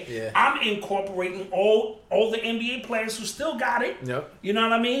NBA. Yeah. I'm incorporating all the NBA players who still got it. Yep. You know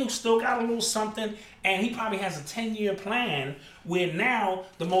what I mean? Who still got a little something, and he probably has a 10-year plan where now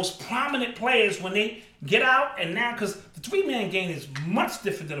the most prominent players when they get out and now because the 3-man game is much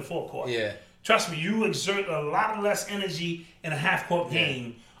different than the 4-court. Yeah. Trust me, you exert a lot less energy in a half-court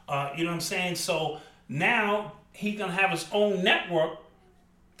game. You know what I'm saying? So now he's gonna have his own network.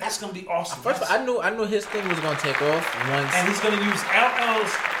 That's gonna be awesome. First of all, I knew his thing was gonna take off once, and he's gonna use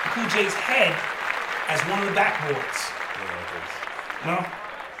LL's Cool J's head as one of the backboards. No,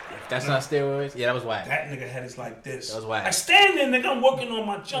 if that's not steroids. Yeah, that was whack. That nigga head is like this. That was whack. I stand there, nigga. I'm working on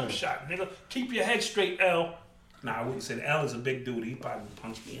my jump shot, nigga. Keep your head straight, L. Nah, I wouldn't say that. L is a big dude. He probably would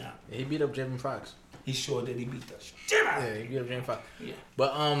punch me out. Yeah, he beat up Jamie Foxx. He sure did. He beat the shit out. Yeah, he beat up Jamie Foxx. Yeah.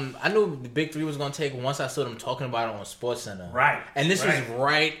 But I knew the big 3 was gonna take once I saw them talking about it on SportsCenter. Right. And this was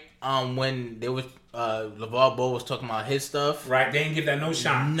right when there was LeVar Ball was talking about his stuff. Right. They didn't give that no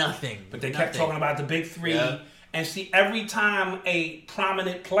shine. Nothing. But they kept talking about the big 3. Yeah. And see, every time a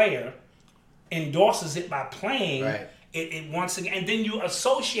prominent player endorses it by playing, it once again, and then you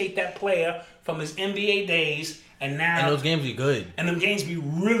associate that player from his NBA days, and now and those games be good. And them games be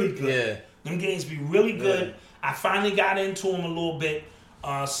really good. Yeah. Them games be really good. Yeah. I finally got into them a little bit.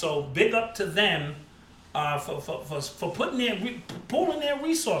 So big up to them for pulling their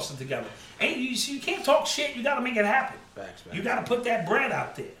resources together. And you can't talk shit. You got to make it happen. Facts. You got to put that bread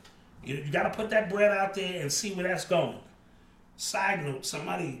out there. You got to put that bread out there and see where that's going. Side note: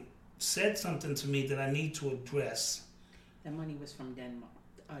 somebody said something to me that I need to address. That money was from Denmark.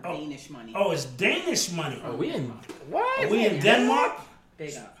 Danish money. Oh, it's Danish money. Are we in what? Are we in Denmark?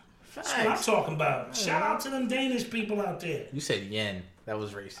 Big up. That's what I'm talking about. Shout out to them Danish people out there. You said yen. That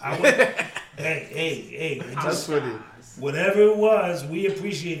was racist. Hey. That's funny. Whatever it was, we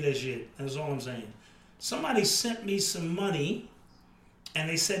appreciate that shit. That's all I'm saying. Somebody sent me some money, and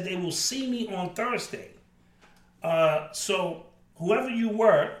they said they will see me on Thursday. So whoever you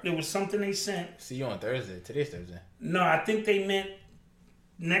were, there was something they sent. See you on Thursday. Today's Thursday. No, I think they meant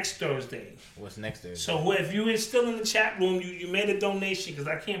next Thursday. What's next Thursday? So if you are still in the chat room, you made a donation because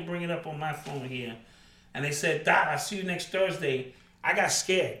I can't bring it up on my phone here. And they said, Doc, I'll see you next Thursday. I got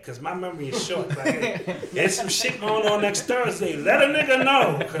scared because my memory is short. Like, there's some shit going on next Thursday. Let a nigga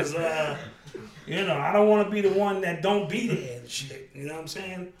know because, I don't want to be the one that don't be there and shit. You know what I'm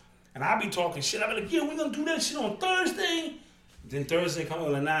saying? And I be talking shit. I be like, yeah, we gonna do that shit on Thursday. Then Thursday come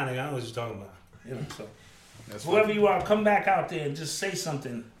on at 9, nigga, I know what you're talking about. You know, so whoever you are, come back out there and just say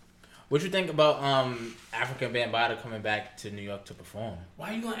something. What you think about African Bambaataa coming back to New York to perform?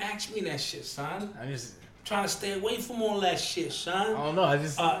 Why you gonna ask me that shit, son? I just trying to stay away from all that shit, son. I don't know. I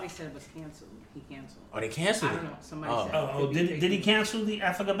just Somebody said it was canceled. He canceled. oh, they canceled I it. don't know. Somebody said. Did he cancel the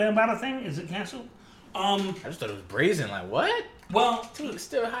Africa Bambaataa thing? Is it canceled? I just thought it was brazen. Like what? Well, Dude, it's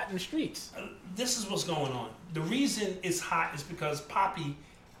still hot in the streets. this is what's going on. The reason it's hot is because Poppy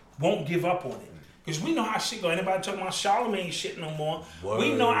won't give up on it. Because we know how shit go. Anybody talking about Charlamagne shit no more. Word.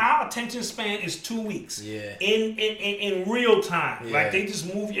 We know our attention span is 2 weeks. Yeah. In real time. Yeah. Like they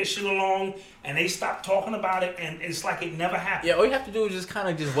just move your shit along and they stop talking about it and it's like it never happened. Yeah, all you have to do is just kind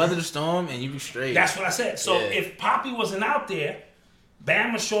of just weather the storm and you be straight. That's what I said. So Yeah. if Poppy wasn't out there,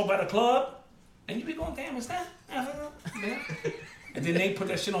 Bam would show up at a club and you'd be going, damn, is that Africa? And then they put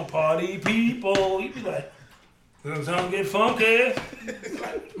that shit on Party People. You'd be like, "Don't get funky."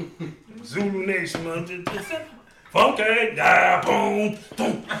 Like, Zulu Nation, man. Funky, yeah, boom,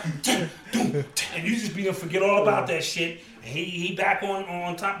 boom, boom, and you just be gonna forget all about that shit. He back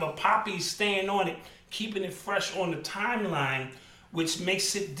on top, but Poppy's staying on it, keeping it fresh on the timeline, which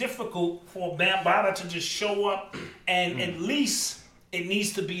makes it difficult for Bambaataa to just show up and at least it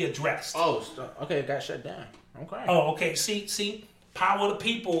needs to be addressed. Oh, okay, it got shut down. Okay. Oh, okay. See, power to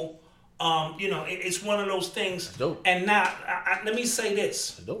people. It's one of those things. That's dope. And now, let me say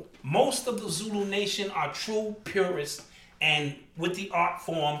this. That's dope. Most of the Zulu Nation are true purists, and with the art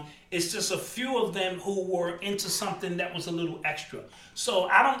form, it's just a few of them who were into something that was a little extra. So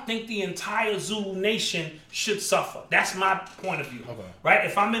I don't think the entire Zulu Nation should suffer. That's my point of view. Okay. Right?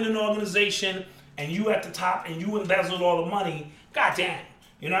 If I'm in an organization and you at the top and you embezzled all the money, goddamn.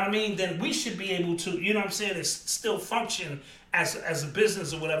 You know what I mean? Then we should be able to, you know what I'm saying, is still function as a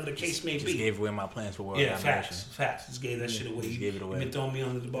business or whatever the case may Just be. gave away my plans for world Yeah, domination. facts. Just gave that shit away. just gave it away. You've been throwing me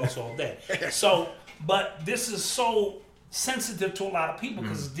under the bus all day. So, but this is so sensitive to a lot of people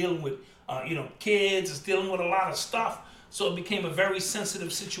because it's dealing with, kids. It's dealing with a lot of stuff. So it became a very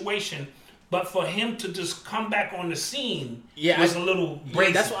sensitive situation. But for him to just come back on the scene was a little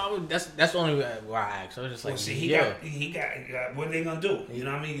brazen. That's why that's the only why I asked. I was just like, See, he got what are they gonna do? You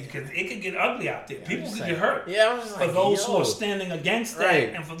know what I mean? Because it could get ugly out there. People could get hurt. Yeah, I was just for like, those who are standing against that,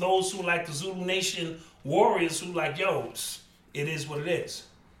 Right. and for those who like the Zulu Nation warriors who like, it is what it is.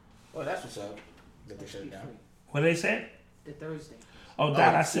 Well, that's what's up. That they shut it down. What they say? The Thursday. Oh,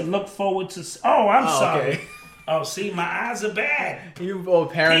 Dad, I said look forward to. Oh, I'm sorry. okay. Oh, see, my eyes are bad. You all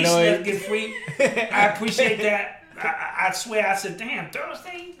Peace, paranoid. let's get free. I appreciate that. I swear, I said, damn,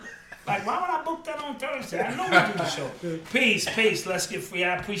 Thursday? Like, why would I book that on Thursday? I know we do the show. Peace, let's get free.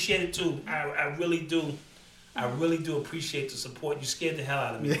 I appreciate it too. I really do. I really do appreciate the support. You scared the hell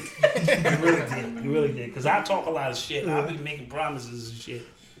out of me. You really did. Because I talk a lot of shit. I'll be making promises and shit.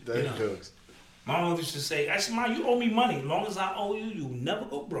 That's jokes. My mom used to say, I said, Mom, you owe me money. As long as I owe you, you'll never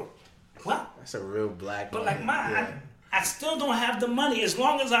go broke. What? That's a real black. But man. like, I still don't have the money. As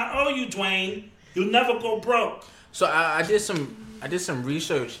long as I owe you, Dwayne, you'll never go broke. So I did some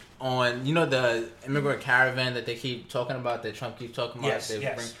research on the immigrant caravan that they keep talking about, that Trump keeps talking about.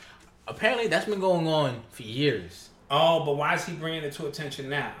 Yes. Apparently, that's been going on for years. Oh, but why is he bringing it to attention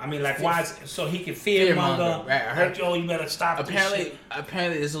now? I mean, like, why? So he can fearmonger. Right, I heard. Like, you better stop this shit.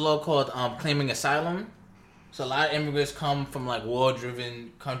 Apparently, there's a law called claiming asylum. So a lot of immigrants come from like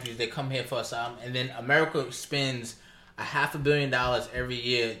war-driven countries. They come here for asylum, and then America spends $500 million every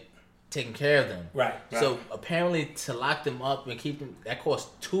year taking care of them. Right. So apparently, to lock them up and keep them, that costs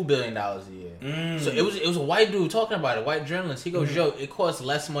 $2 billion a year. So it was a white dude talking about it, white journalist. He goes, "Yo, it costs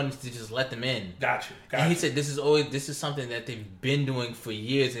less money to just let them in." Gotcha. And he said, "This is something that they've been doing for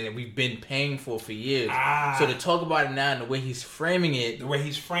years, and we've been paying for years." So to talk about it now and the way he's framing it,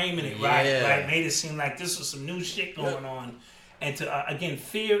 right, made it seem like this is some new shit going on. And to again,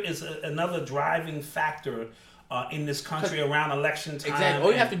 fear is another driving factor in this country around election time. Exactly.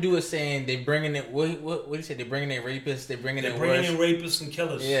 All you have to do is saying they bringing in what do you say? They bringing in rapists. They bringing in rapists and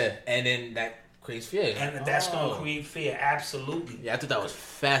killers. Yeah, and then that creates fear. And that's gonna create fear. Absolutely. Yeah, I thought that was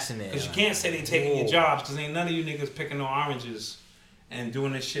fascinating. Because you can't say they taking your jobs because ain't none of you niggas picking no oranges and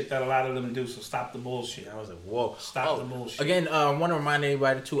doing this shit that a lot of them do. So stop the bullshit. I was like, whoa. Stop the bullshit. Again, I want to remind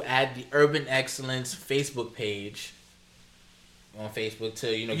everybody to add the Urban Excellence Facebook page on Facebook to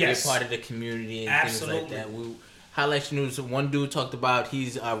be a part of the community and things like that. We highlight news. One dude talked about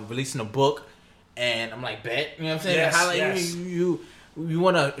he's releasing a book, and I'm like, bet, you know what I'm saying? Yes, highlight yes. you. you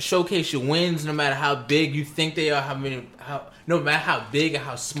want to showcase your wins, no matter how big you think they are, no matter how big or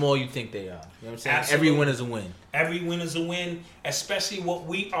how small you think they are. You know what I'm saying? Absolutely. Every win is a win. Every win is a win, especially what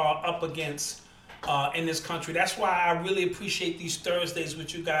we are up against in this country. That's why I really appreciate these Thursdays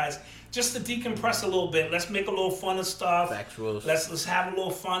with you guys. Just to decompress a little bit. Let's make a little fun of stuff. Factuals. Let's have a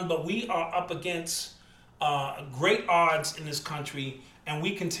little fun. But we are up against great odds in this country, and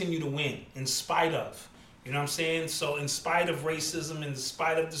we continue to win in spite of. You know what I'm saying? So in spite of racism, in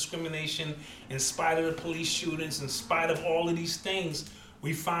spite of discrimination, in spite of the police shootings, in spite of all of these things,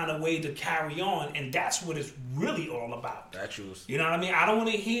 we find a way to carry on. And that's what it's really all about. Factuals. You know what I mean? I don't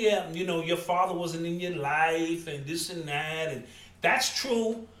want to hear, your father wasn't in your life and this and that. And that's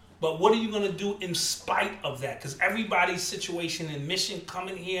true. But what are you going to do in spite of that? Because everybody's situation and mission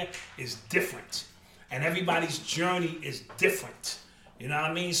coming here is different. And everybody's journey is different. You know what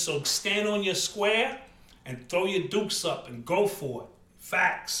I mean? So stand on your square and throw your dukes up and go for it.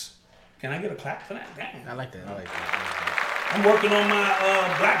 Facts. Can I get a clap for that? Damn. I like that. I'm working on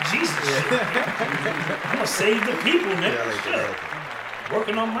my Black Jesus shit. I'm going to save the people, nigga. Yeah, I like that.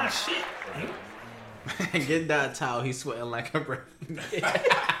 Working on my shit. Get that towel. He's sweating like a breath.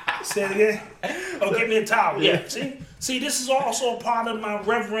 Say it again. Oh, get me a towel. Yeah. See, this is also a part of my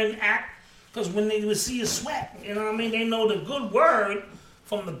reverend act. Because when they would see you sweat, you know what I mean? They know the good word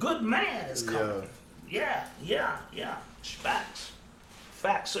from the good man is coming. Yeah. Facts.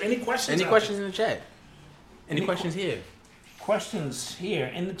 So any questions? Any questions in the chat? Any questions here? Questions here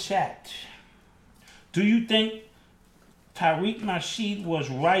in the chat. Do you think Tariq Nasheed was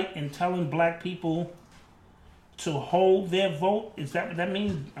right in telling black people to hold their vote? Is that what that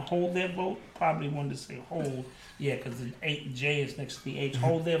means? Hold their vote? Probably wanted to say hold. Yeah, because the J is next to the H.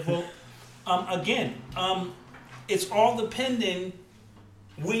 Hold their vote. It's all depending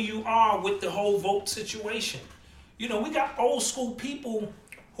where you are with the whole vote situation. We got old school people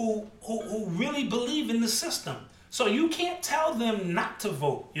who really believe in the system. So you can't tell them not to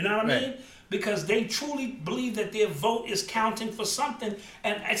vote. You know what I mean? Because they truly believe that their vote is counting for something.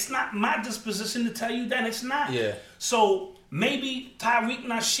 And it's not my disposition to tell you that it's not. Yeah. So maybe Tariq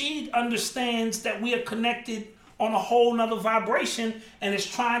Nasheed understands that we are connected on a whole nother vibration and is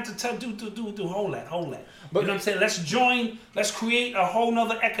trying to do hold that. But you know what I'm saying? Let's create a whole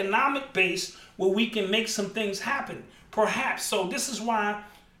nother economic base where we can make some things happen. Perhaps. So this is why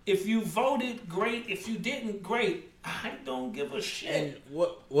if you voted, great. If you didn't, great. I don't give a shit. And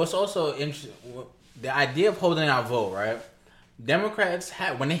what's also interesting, the idea of holding our vote, right? Democrats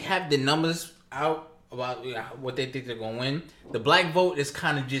when they have the numbers out about what they think they're gonna win, the black vote is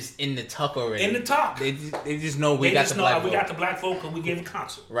kind of just in the tuck already. In the tuck. They just know we got the black vote. We got the black vote because we gave a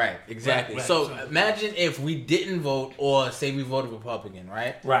concert. Right, exactly. Right. So imagine if we didn't vote, or say we voted Republican,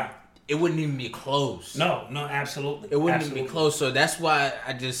 right? Right. It wouldn't even be close. No, absolutely. It wouldn't even be close. So that's why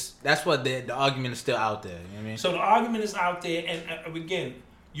the argument is still out there. You know what I mean? So the argument is out there, and again,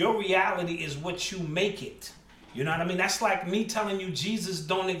 your reality is what you make it. You know what I mean? That's like me telling you Jesus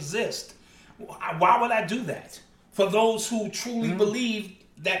don't exist. Why would I do that? For those who truly believe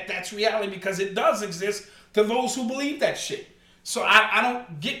that that's reality, because it does exist to those who believe that shit. So I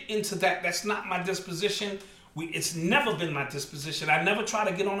don't get into that. That's not my disposition. It's never been my disposition. I never try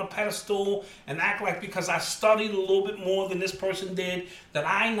to get on a pedestal and act like because I studied a little bit more than this person did, that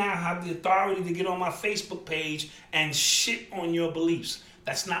I now have the authority to get on my Facebook page and shit on your beliefs.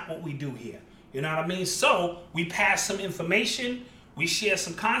 That's not what we do here. You know what I mean? So we pass some information. We share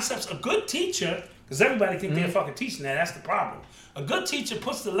some concepts. A good teacher, because everybody thinks they're fucking teaching that. That's the problem. A good teacher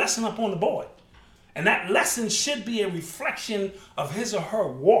puts the lesson up on the board. And that lesson should be a reflection of his or her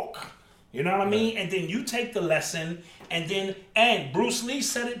walk. You know what I mean? And then you take the lesson, and Bruce Lee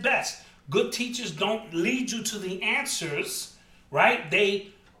said it best. Good teachers don't lead you to the answers, right? The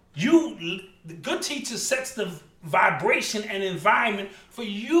good teacher sets the vibration and environment for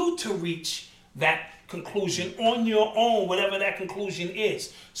you to reach that conclusion on your own, whatever that conclusion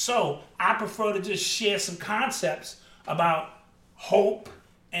is. So I prefer to just share some concepts about hope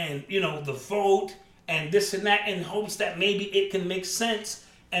and, the vote and this and that, in hopes that maybe it can make sense.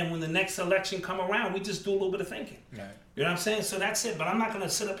 And when the next election come around, we just do a little bit of thinking. Right. You know what I'm saying? So that's it. But I'm not going to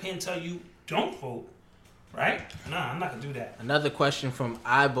sit up here and tell you, don't vote. Right? No, I'm not going to do that. Another question from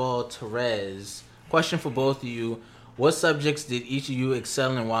Eyeball Therese. Question for both of you. What subjects did each of you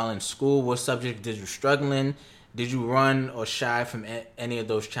excel in while in school? What subject did you struggle in? Did you run or shy from any of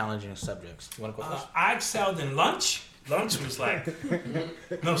those challenging subjects? You want to go first? I excelled in lunch. Lunch was like,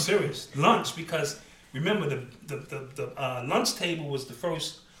 no, serious. Lunch, because remember the lunch table was the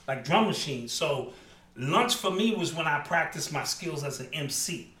first drum machine. So lunch for me was when I practiced my skills as an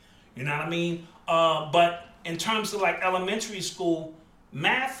MC. You know what I mean? But in terms of elementary school,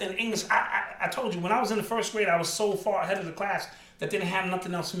 math and English. I told you when I was in the first grade, I was so far ahead of the class that they didn't have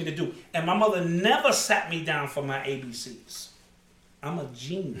nothing else for me to do. And my mother never sat me down for my ABCs. I'm a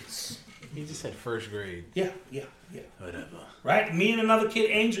genius. He just said first grade. Yeah. Whatever. Right? Me and another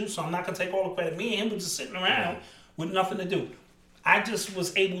kid, Angel, so I'm not going to take all the credit. Me and him were just sitting around with nothing to do. I just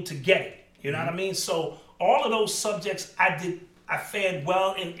was able to get it. You know what I mean? So all of those subjects I fared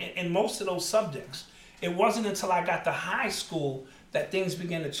well in most of those subjects. It wasn't until I got to high school that things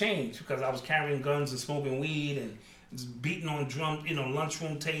began to change because I was carrying guns and smoking weed and beating on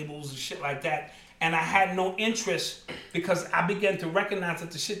lunchroom tables and shit like that. And I had no interest because I began to recognize that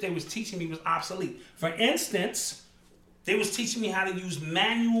the shit they was teaching me was obsolete. For instance, they was teaching me how to use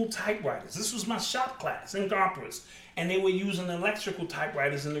manual typewriters. This was my shop class in Gompers. And they were using electrical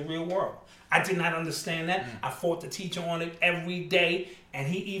typewriters in the real world. I did not understand that. I fought the teacher on it every day. And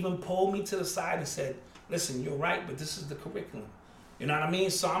he even pulled me to the side and said, listen, you're right, but this is the curriculum. You know what I mean?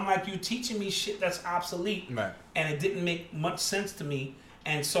 So I'm like, you teaching me shit that's obsolete. Right. And it didn't make much sense to me.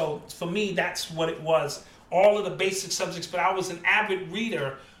 And so for me, that's what it was. All of the basic subjects, but I was an avid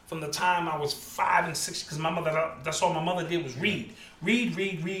reader from the time I was 5 and 6, because my mother, that's all my mother did was read.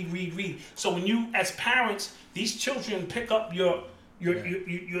 Read. So when you, as parents, these children pick up your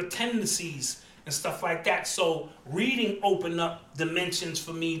tendencies and stuff like that. So reading opened up dimensions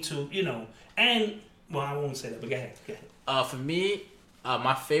for me to, and, well, I won't say that, but go ahead. For me,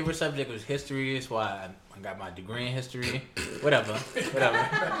 my favorite subject was history. That's why I got my degree in history. Whatever.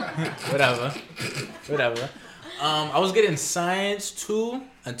 I was good in science too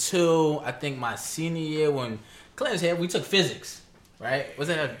until I think my senior year when Clinton's here. We took physics, right?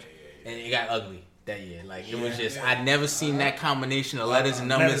 And it got ugly that year. Like it was just I'd never seen that combination of letters and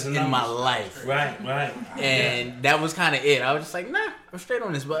numbers in my life. Right. And that was kind of it. I was just like, nah, I'm straight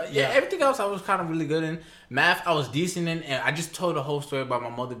on this. But everything else I was kind of really good in. Math, I was decent in, and I just told the whole story about my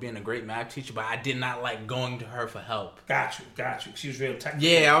mother being a great math teacher, but I did not like going to her for help. Got you. She was real technical.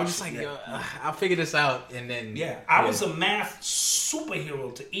 Yeah, I was just like, yo, I'll figure this out, and then... I was a math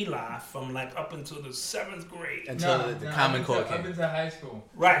superhero to Eli from like up until the 7th grade. Until the Common Core came. Up into high school.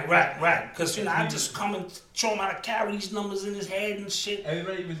 Right. Because, I just come and show him how to carry these numbers in his head and shit.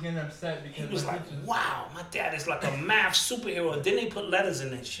 Everybody was getting upset because... He was like, wow, my dad is like a math superhero. And then they put letters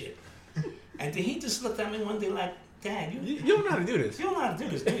in that shit. And then he just looked at me one day like, Dad, you don't know how to do this. You don't know how to do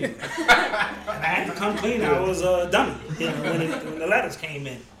this, do you? And I had to come clean. I was a dummy when the letters came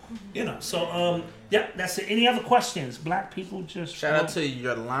in. So, that's it. Any other questions? Black people just... Shout out to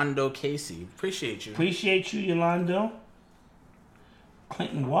Yolando Casey. Appreciate you, Yolando.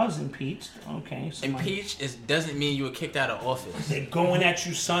 Clinton was impeached. Okay. Impeached doesn't mean you were kicked out of office. They're going at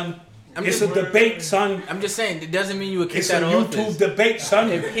you, son. It's a debate, son. I'm just saying, it doesn't mean you were kicked out of office. It's a YouTube debate, son.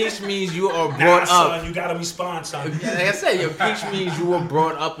 Impeached means you are brought up. Son, you gotta respond, son. Like I said, impeached means you were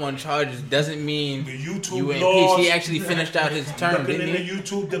brought up on charges. Doesn't mean the YouTube you were laws, impeached. He actually finished out his term, didn't he? In the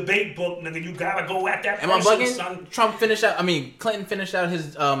YouTube debate book, nigga, you gotta go at that person, son. Clinton finished out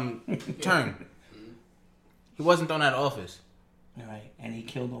his term. He wasn't thrown out of office. Right, and he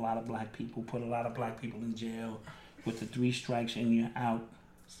killed a lot of black people, put a lot of black people in jail with the 3 strikes and you're out.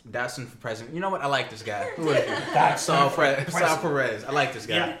 Dotson for president. You know what? I like this guy. Who is it? Saul Perez. I like this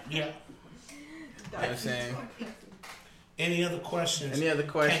guy. Yeah. You know what I'm saying? Any other questions?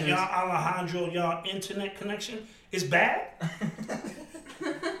 Can y'all, Alejandro, y'all internet connection is bad?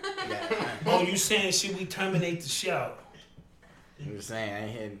 Oh, you saying should we terminate the show? I'm just saying, I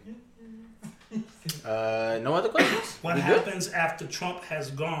ain't hitting. No other questions? What happens after Trump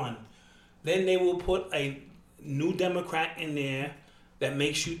has gone? Then they will put a new Democrat in there that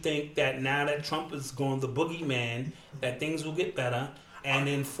makes you think that now that Trump is gone, the boogeyman, that things will get better. And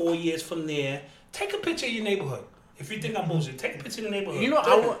then 4 years from there, take a picture of your neighborhood. If you think I'm bullshit, take a picture of the neighborhood. And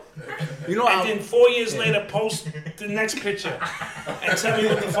then 4 years later, post the next picture and tell me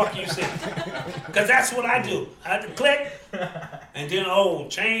what the fuck you see. Because that's what I do. I have to click, and then,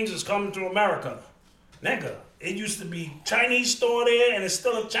 change is coming to America. Nigga, it used to be Chinese store there, and it's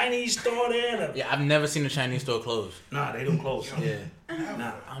still a Chinese store there. Yeah, I've never seen a Chinese store close. Nah, they don't close. Yeah.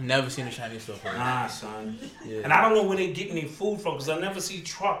 Nah. I've never seen a Chinese store close. Nah, son. Yeah. And I don't know where they getting their food from, because I never see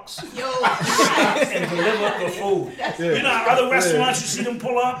trucks and deliver the food. Yeah. You know how other restaurants, you see them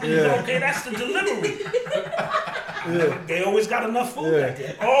pull up, and you go, okay, that's the delivery. They always got enough food back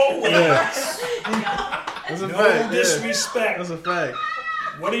there. Always. That's a fact. No disrespect. That's a fact.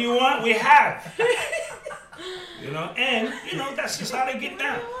 What do you want? We have. And that's just how they get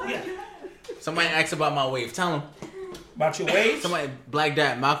down. Yeah. Somebody asked about my wave. Tell them. About your waves? Somebody, Black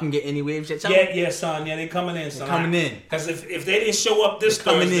Dad, Malcolm get any waves yet? Tell them. Yeah, son. Yeah, they coming in, son. They coming in. Because if they didn't show up this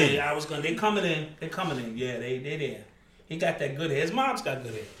Thursday, they coming in. Yeah, they there. He got that good hair. His mom's got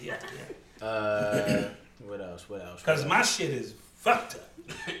good hair. Yeah. What else? Because my shit is fucked up.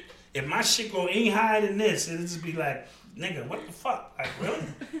 If my shit go any higher than this, it'll just be like, nigga, what the fuck? Like, really?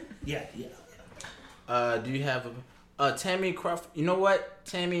 Yeah. Do you have Tammy Crawford? You know what,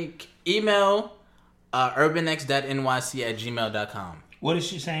 Tammy? Email urbanx.nyc@gmail.com. What is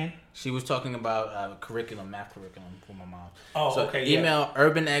she saying? She was talking about math curriculum for my mom. Oh, so okay. Email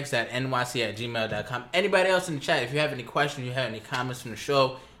urbanx@nyc@gmail.com. Anybody else in the chat, if you have any questions, you have any comments from the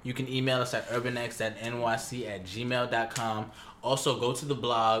show, you can email us at urbanx@nyc@gmail.com. Also, go to the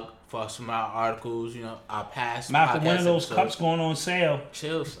blog for some of our articles, our past Malcolm, podcast one of those episodes. cups going on sale.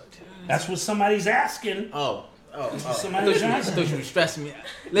 Chill. That's what somebody's asking. Oh. Somebody's I asking. thought you were stressing me.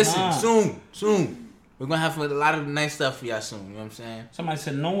 Listen, soon. We're going to have a lot of nice stuff for y'all soon. You know what I'm saying? Somebody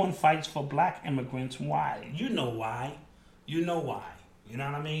said, no one fights for black immigrants. Why? You know why. You know what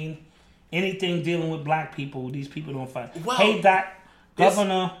I mean? Anything dealing with black people, these people don't fight. Well, hey, Doc,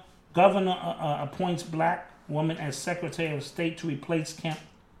 Governor appoints black woman as Secretary of State to replace Kemp.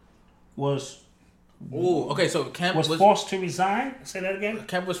 So Kemp was forced to resign? Say that again?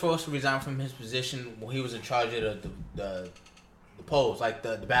 Kemp was forced to resign from his position when he was in charge of the polls, like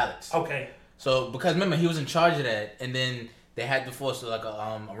the ballots. Okay. So, because remember, he was in charge of that, and then they had to force like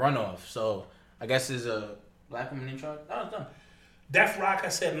a runoff. So, I guess there's a black woman in charge. No, it's done. Death Rock, I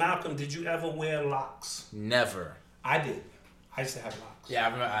said, Malcolm, did you ever wear locks? Never. I did. I used to have locks. Yeah, I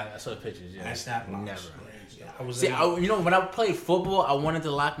remember. I saw the pictures. Yeah. I used to have locks. Never. Yeah, I was. See, when I played football, I wanted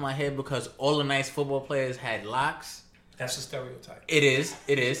to lock my hair because all the nice football players had locks. That's a stereotype. It is.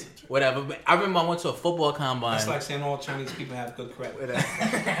 Whatever. But I remember I went to a football combine. It's like saying all Chinese people have good credit.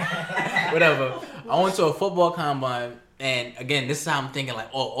 Whatever. I went to a football combine, and again, this is how I'm thinking. Like,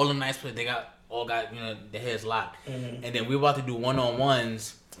 all the nice players, they all got their hairs locked. Mm-hmm. And then we were about to do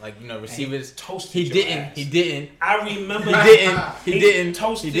 1-on-1s, like receivers. He didn't. I remember. He didn't.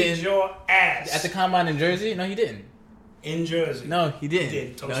 Toasted your ass at the combine in Jersey. No, he didn't. In Jersey. No, he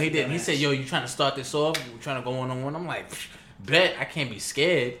didn't. No, he didn't. He said, yo, you trying to start this off? We're trying to go 1-on-1. I'm like, bet. I can't be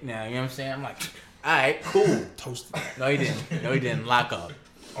scared now. You know what I'm saying? I'm like, all right, cool. Toasted. No, he didn't. Lock up.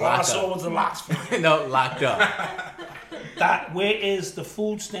 All I saw was the locks. No, locked up. Doc, where is the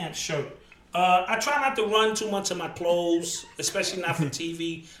food stamp shirt? I try not to run too much of my clothes, especially not for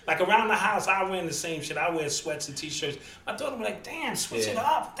TV. Like around the house, I wear the same shit. I wear sweats and t-shirts. My daughter was like, "Damn, switch it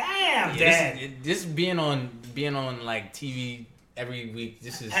up, damn, Dad." This being on like TV every week.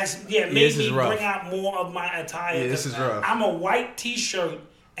 This is made me bring out more of my attire. Yeah, this is rough. I'm a white t-shirt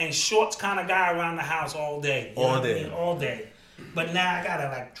and shorts kind of guy around the house all day. All day. But now I gotta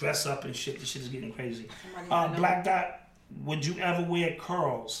like dress up and shit. This shit is getting crazy. Black Dot, would you ever wear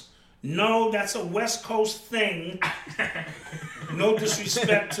curls? No, that's a West Coast thing. No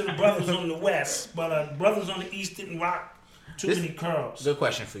disrespect to the brothers on the West, but brothers on the East didn't rock too many curls. Good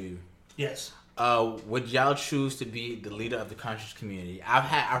question for you. Yes. Would y'all choose to be the leader of the conscious community?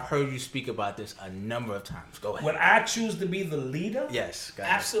 I've heard you speak about this a number of times. Go ahead. Would I choose to be the leader? Yes.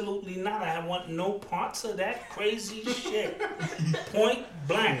 Absolutely not. I want no parts of that crazy shit. Point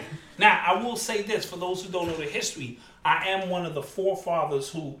blank. Now, I will say this for those who don't know the history. I am one of the forefathers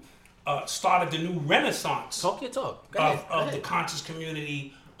who started the new renaissance of the conscious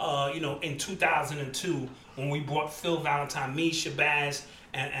community. In 2002 when we brought Phil Valentine, me, Shabazz,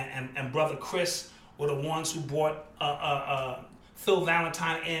 and brother Chris were the ones who brought Phil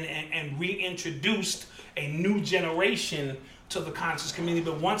Valentine in and reintroduced a new generation to the conscious community.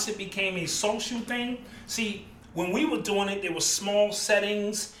 But once it became a social thing, see, when we were doing it, there were small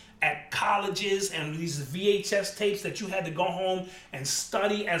settings at colleges and these VHS tapes that you had to go home and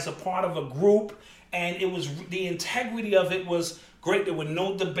study as a part of a group. And it was, the integrity of it was great. There were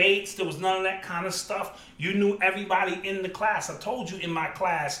no debates. There was none of that kind of stuff. You knew everybody in the class. I told you in my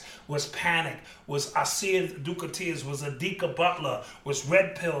class was Panic, was Asir Ducatiers, was Adika Butler, was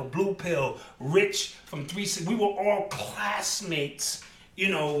Red Pill, Blue Pill, Rich from 3. We were all classmates,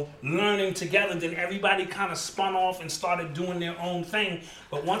 learning together. Then everybody kind of spun off and started doing their own thing.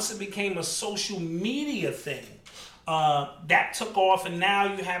 But once it became a social media thing, that took off, and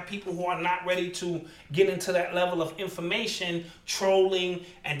now you have people who are not ready to get into that level of information, trolling,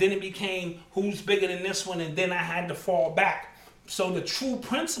 and then it became who's bigger than this one, and then I had to fall back. So the true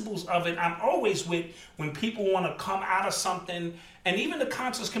principles of it, I'm always with when people want to come out of something, and even the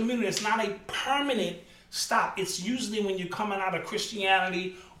conscious community, it's not a permanent stop. It's usually when you're coming out of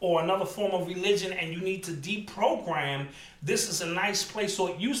Christianity or another form of religion and you need to deprogram. This is a nice place,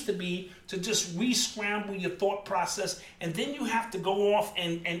 or it used to be, to just re-scramble your thought process, and then you have to go off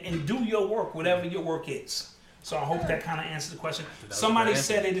and do your work, whatever your work is. So I hope that kind of answers the question. Somebody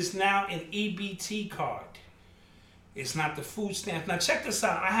said it is now an EBT card. It's not the food stamps. Now check this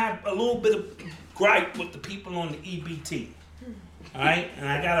out. I have a little bit of gripe with the people on the EBT. All right, and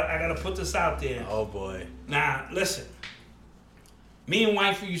I gotta put this out there. Oh boy. Now listen. Me and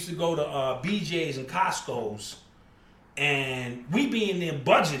wifey used to go to BJ's and Costco's, and we be in there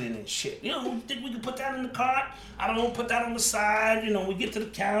budgeting and shit. You know, we think we can put that in the cart. I don't want to put that on the side. You know, we get to the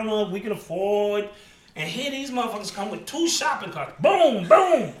counter, we can afford. And here these motherfuckers come with 2 shopping carts. Boom,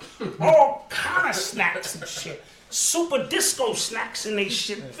 boom. All kind of snacks and shit. Super disco snacks and they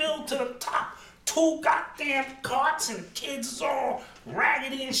shit filled to the top. 2 goddamn carts and the kids is all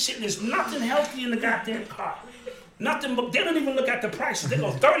raggedy and shit. There's nothing healthy in the goddamn cart. Nothing but, they don't even look at the prices. They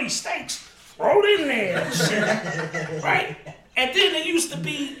go 30 steaks, throw it in there and shit. Right? And then they used to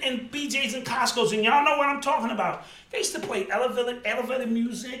be in BJ's and Costco's, and y'all know what I'm talking about. They used to play elevated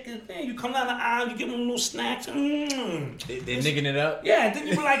music, and then you come down the aisle, you give them little snacks. They nigging it up? Yeah, and then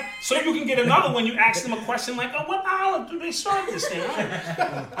you be like, so you can get another one, you ask them a question like, oh, what aisle do they serve this in?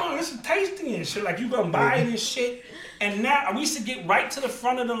 Oh, this is tasty and shit. Like, you gonna buy it and shit. And now, we used to get right to the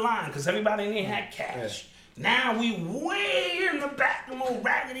front of the line, because everybody in there had cash. Now we way in the back, the little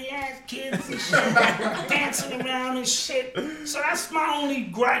raggedy ass kids and shit, dancing around and shit. So that's my only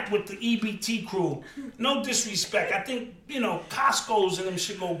gripe with the EBT crew. No disrespect. I think, you know, Costco's and them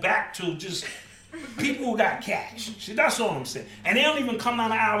should go back to just people who got cash. Shit, that's all I'm saying. And they don't even come down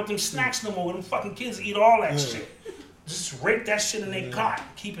the aisle with them snacks no more. Them fucking kids eat all that shit. Just rake that shit in their cart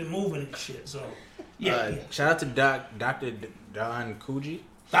and keep it moving and shit. So, yeah. Shout out to Dr. Don Coogee.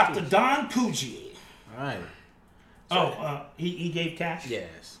 Dr. Don Coogee. All right. So, he gave cash?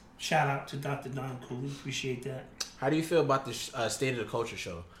 Yes. Shout out to Dr. Don Cooley. Appreciate that. How do you feel about the State of the Culture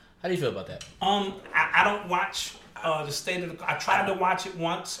show? How do you feel about that? I don't watch the State of the... I tried to watch it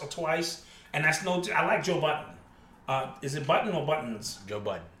once or twice, and that's no... I like Joe Button. Is it Button or Buttons? Joe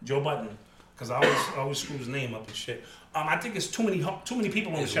Button. Joe Button. Because I always screw his name up and shit. I think it's too many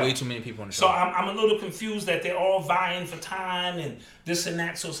people on the show. There's way too many people on the show. So I'm a little confused that they're all vying for time and this and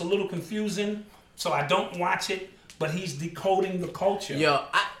that. So it's a little confusing. So I don't watch it. But he's decoding the culture. Yo,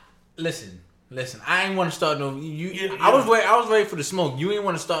 listen. I ain't want to start no. I was ready for the smoke. You ain't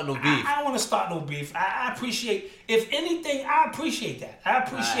want to start no beef. I don't want to start no beef. I appreciate, if anything, I appreciate that. I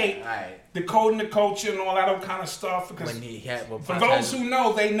appreciate decoding the culture and all that other kind of stuff. Because for those who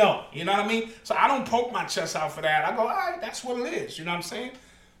know, they know. You know what I mean? So I don't poke my chest out for that. I go, all right, that's what it is. You know what I'm saying?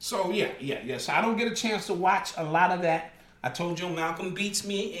 So yeah. So I don't get a chance to watch a lot of that. I told you Malcolm beats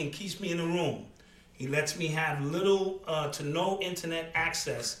me and keeps me in the room. He lets me have little to no internet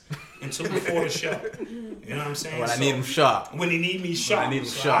access until before the show. You know what I'm saying? When I need him sharp. When he need me sharp. I need him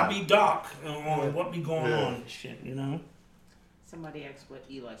sharp. I'll be dark on what be going on and shit, you know? Somebody asked what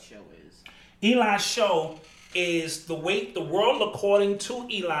Eli's show is. Eli's show is The World According to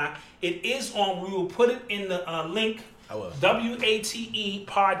Eli. It is on, we will put it in the link, I will. WATE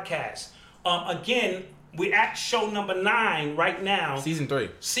podcast. Again, we're at show number 9 right now. Season 3.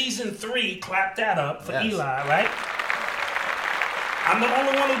 Season 3, clap that up for Eli, right? I'm the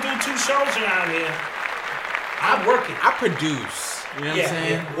only one who do 2 shows around here. I'm working. I produce. You know what I'm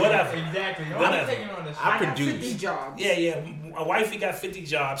saying? Yeah, whatever. Exactly. Whatever. I produce. 50 jobs. Yeah. My wifey got 50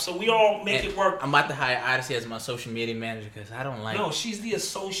 jobs, so we all make it work. I'm about to hire Odyssey as my social media manager because I don't like. No, she's the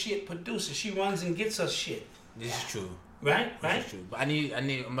associate producer. She runs and gets us shit. This is true. Right? This is true. But I'm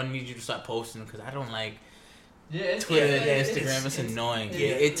gonna need you to start posting because I don't like Twitter and Instagram. It's annoying.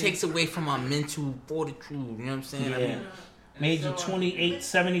 Yeah. It takes away from my mental fortitude. You know what I'm saying? Yeah. I mean, Major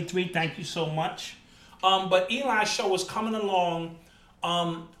 2873. Thank you so much. But Eli's show is coming along.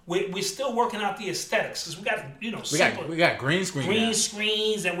 We're still working out the aesthetics because we got we got green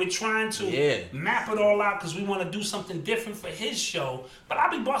screens, and we're trying to map it all out because we want to do something different for his show. But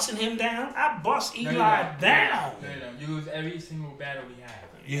I'll be busting him down. I bust Eli down. No, you lose every single battle we have.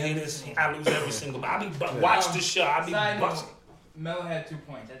 You hear this? I lose every single battle. Watch the show. I'll be busting. Melo had 2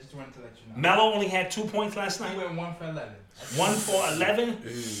 points. I just wanted to let you know. Melo only had 2 points last night. He went 1 for 11. 1 for 11.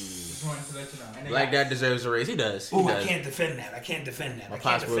 Just wanted to let you know. Black Dad deserves a raise. He does. Ooh, I can't defend that. My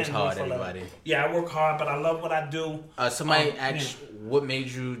pops works hard, everybody. Yeah, I work hard, but I love what I do. Somebody asked, what made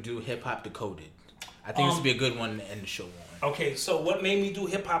you do Hip Hop Decoded? I think this would be a good one to end the show on. Okay, so what made me do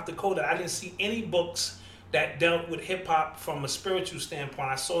Hip Hop Decoded? I didn't see any books that dealt with hip hop from a spiritual standpoint.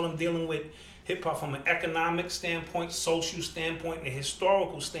 I saw them dealing with hip hop from an economic standpoint, social standpoint, and a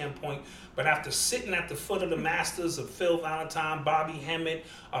historical standpoint. But after sitting at the foot of the masters of Phil Valentine, Bobby Hemmett,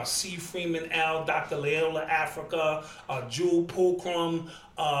 C. Freeman L., Dr. Leola Africa, Jewel Pookrum,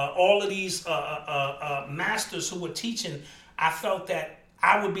 all of these masters who were teaching, I felt that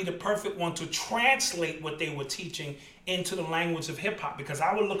I would be the perfect one to translate what they were teaching into the language of hip hop, because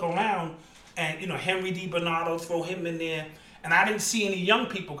I would look around And, Henry D. Bernardo, throw him in there. And I didn't see any young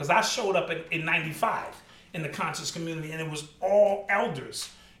people because I showed up in 95 in the conscious community, and it was all elders.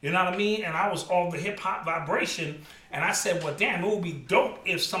 You know what I mean? And I was all the hip-hop vibration. And I said, well, damn, it would be dope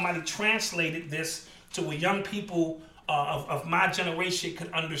if somebody translated this to where young people of my generation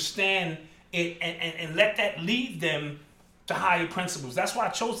could understand it and let that lead them to higher principles. That's why I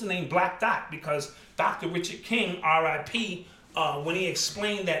chose the name Black Dot, because Dr. Richard King, R.I.P., when he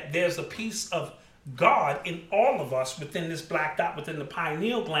explained that there's a piece of God in all of us within this black dot, within the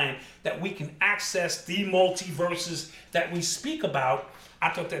pineal gland, that we can access the multiverses that we speak about. I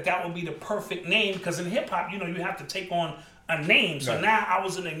thought that would be the perfect name, because in hip-hop, you have to take on a name. So now I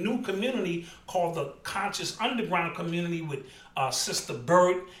was in a new community called the Conscious Underground Community with Sister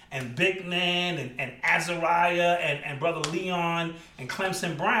Bert and Big Man and Azariah and Brother Leon and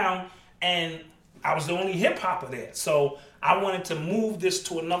Clemson Brown, and I was the only hip-hopper there. So I wanted to move this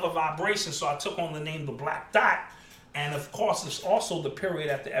to another vibration, so I took on the name The Black Dot. And of course, it's also the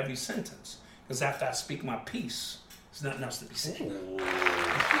period after every sentence, because after I speak my piece, there's nothing else to be said.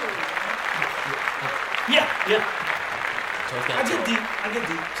 Yeah. I get deep.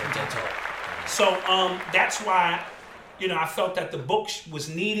 So that's why, I felt that the book was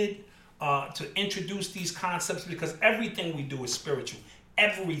needed to introduce these concepts, because everything we do is spiritual.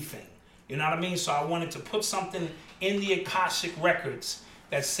 Everything. You know what I mean? So I wanted to put something in the Akashic records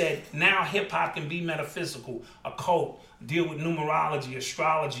that said, now hip-hop can be metaphysical, occult, deal with numerology,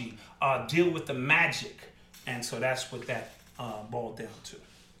 astrology, deal with the magic. And so that's what that boiled down to.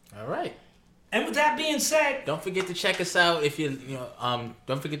 All right. And with that being said, don't forget to check us out. If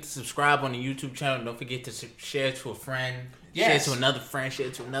don't forget to subscribe on the YouTube channel. Don't forget to share it to a friend. Yes. Share it to another friend. Share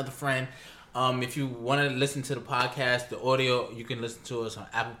it to another friend. If you want to listen to the podcast, the audio, you can listen to us on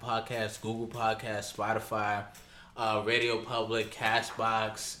Apple Podcasts, Google Podcasts, Spotify, Radio Public,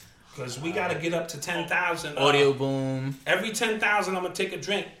 Castbox. Because we got to get up to 10,000. Audio Boom. Every 10,000, I'm going to take a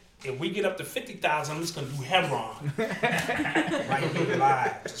drink. If we get up to 50,000, I'm just going to do Hebron. Right here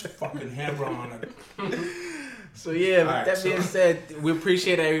live. Just fucking Hebron. So yeah, with that being said, we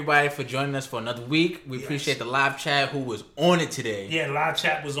appreciate everybody for joining us for another week. We appreciate the live chat who was on it today. Yeah, live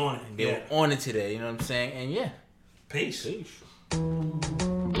chat was on it. They were on it today, you know what I'm saying? And yeah. Peace.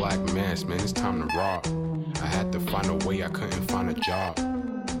 Black mass, man, it's time to rock. I had to find a way, I couldn't find a job.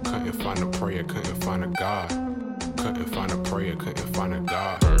 Couldn't find a prayer, couldn't find a God. Couldn't find a prayer, couldn't find a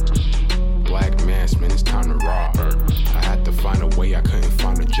God. Black mass, man, it's time to rock. I had to find a way, I couldn't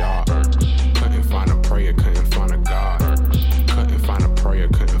find a job. Couldn't find a prayer, couldn't find a God. Couldn't find a prayer,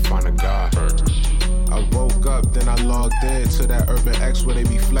 couldn't find a God. I woke up, then I logged in to that Urban X where they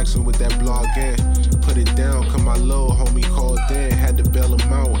be flexing with that blog in. Put it down, cause my little homie called in. Had to bail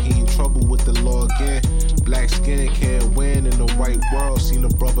him out, he in trouble with the law again. Black skin can't win in the white world. Seen a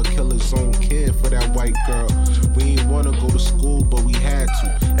brother kill his own kid for that white girl. We ain't wanna go to school, but we had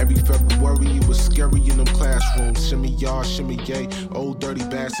to. Every February it was scary in them classrooms. Shimmy y'all, shimmy yay. Old dirty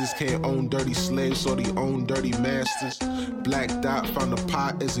bastards can't own dirty slaves, so they own dirty masters. Black Dot found a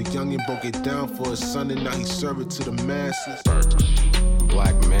pot as a youngin', broke it down for his son, and now he serve it to the masses.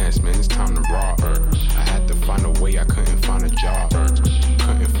 Black mass, man, it's time to rock. I had to find a way, I couldn't find a job.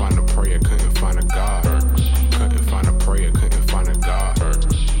 Couldn't find a prayer, couldn't find a God. Couldn't find a prayer, couldn't find a God.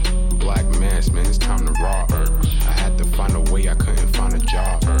 Black mass, man, it's time to rock. I had to find a way, I couldn't find a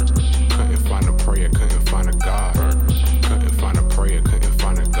job. Couldn't find a prayer, couldn't find a God. Couldn't find a prayer, couldn't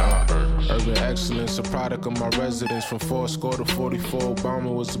find a God. Urban excellence, a product of my residence. From 4 to 44,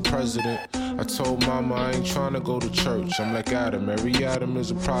 Obama was the president. I told mama I ain't trying to go to church. I'm like Adam, every Adam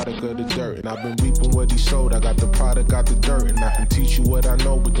is a product of the dirt. And I've been reaping what he sowed. I got the product, got the dirt. And I can teach you what I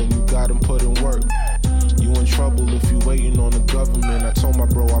know, but then you gotta put in work. You in trouble if you waiting on the government. I told my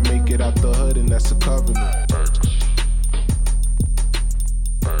bro I make it out the hood, and that's a covenant.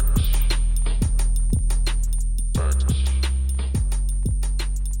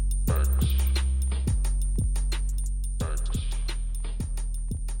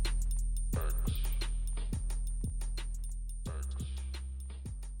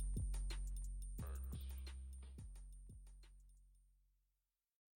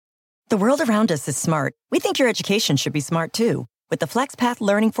 The world around us is smart. We think your education should be smart too. With the FlexPath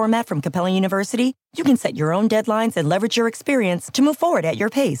learning format from Capella University, you can set your own deadlines and leverage your experience to move forward at your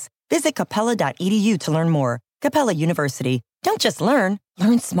pace. Visit capella.edu to learn more. Capella University. Don't just learn,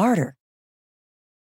 learn smarter.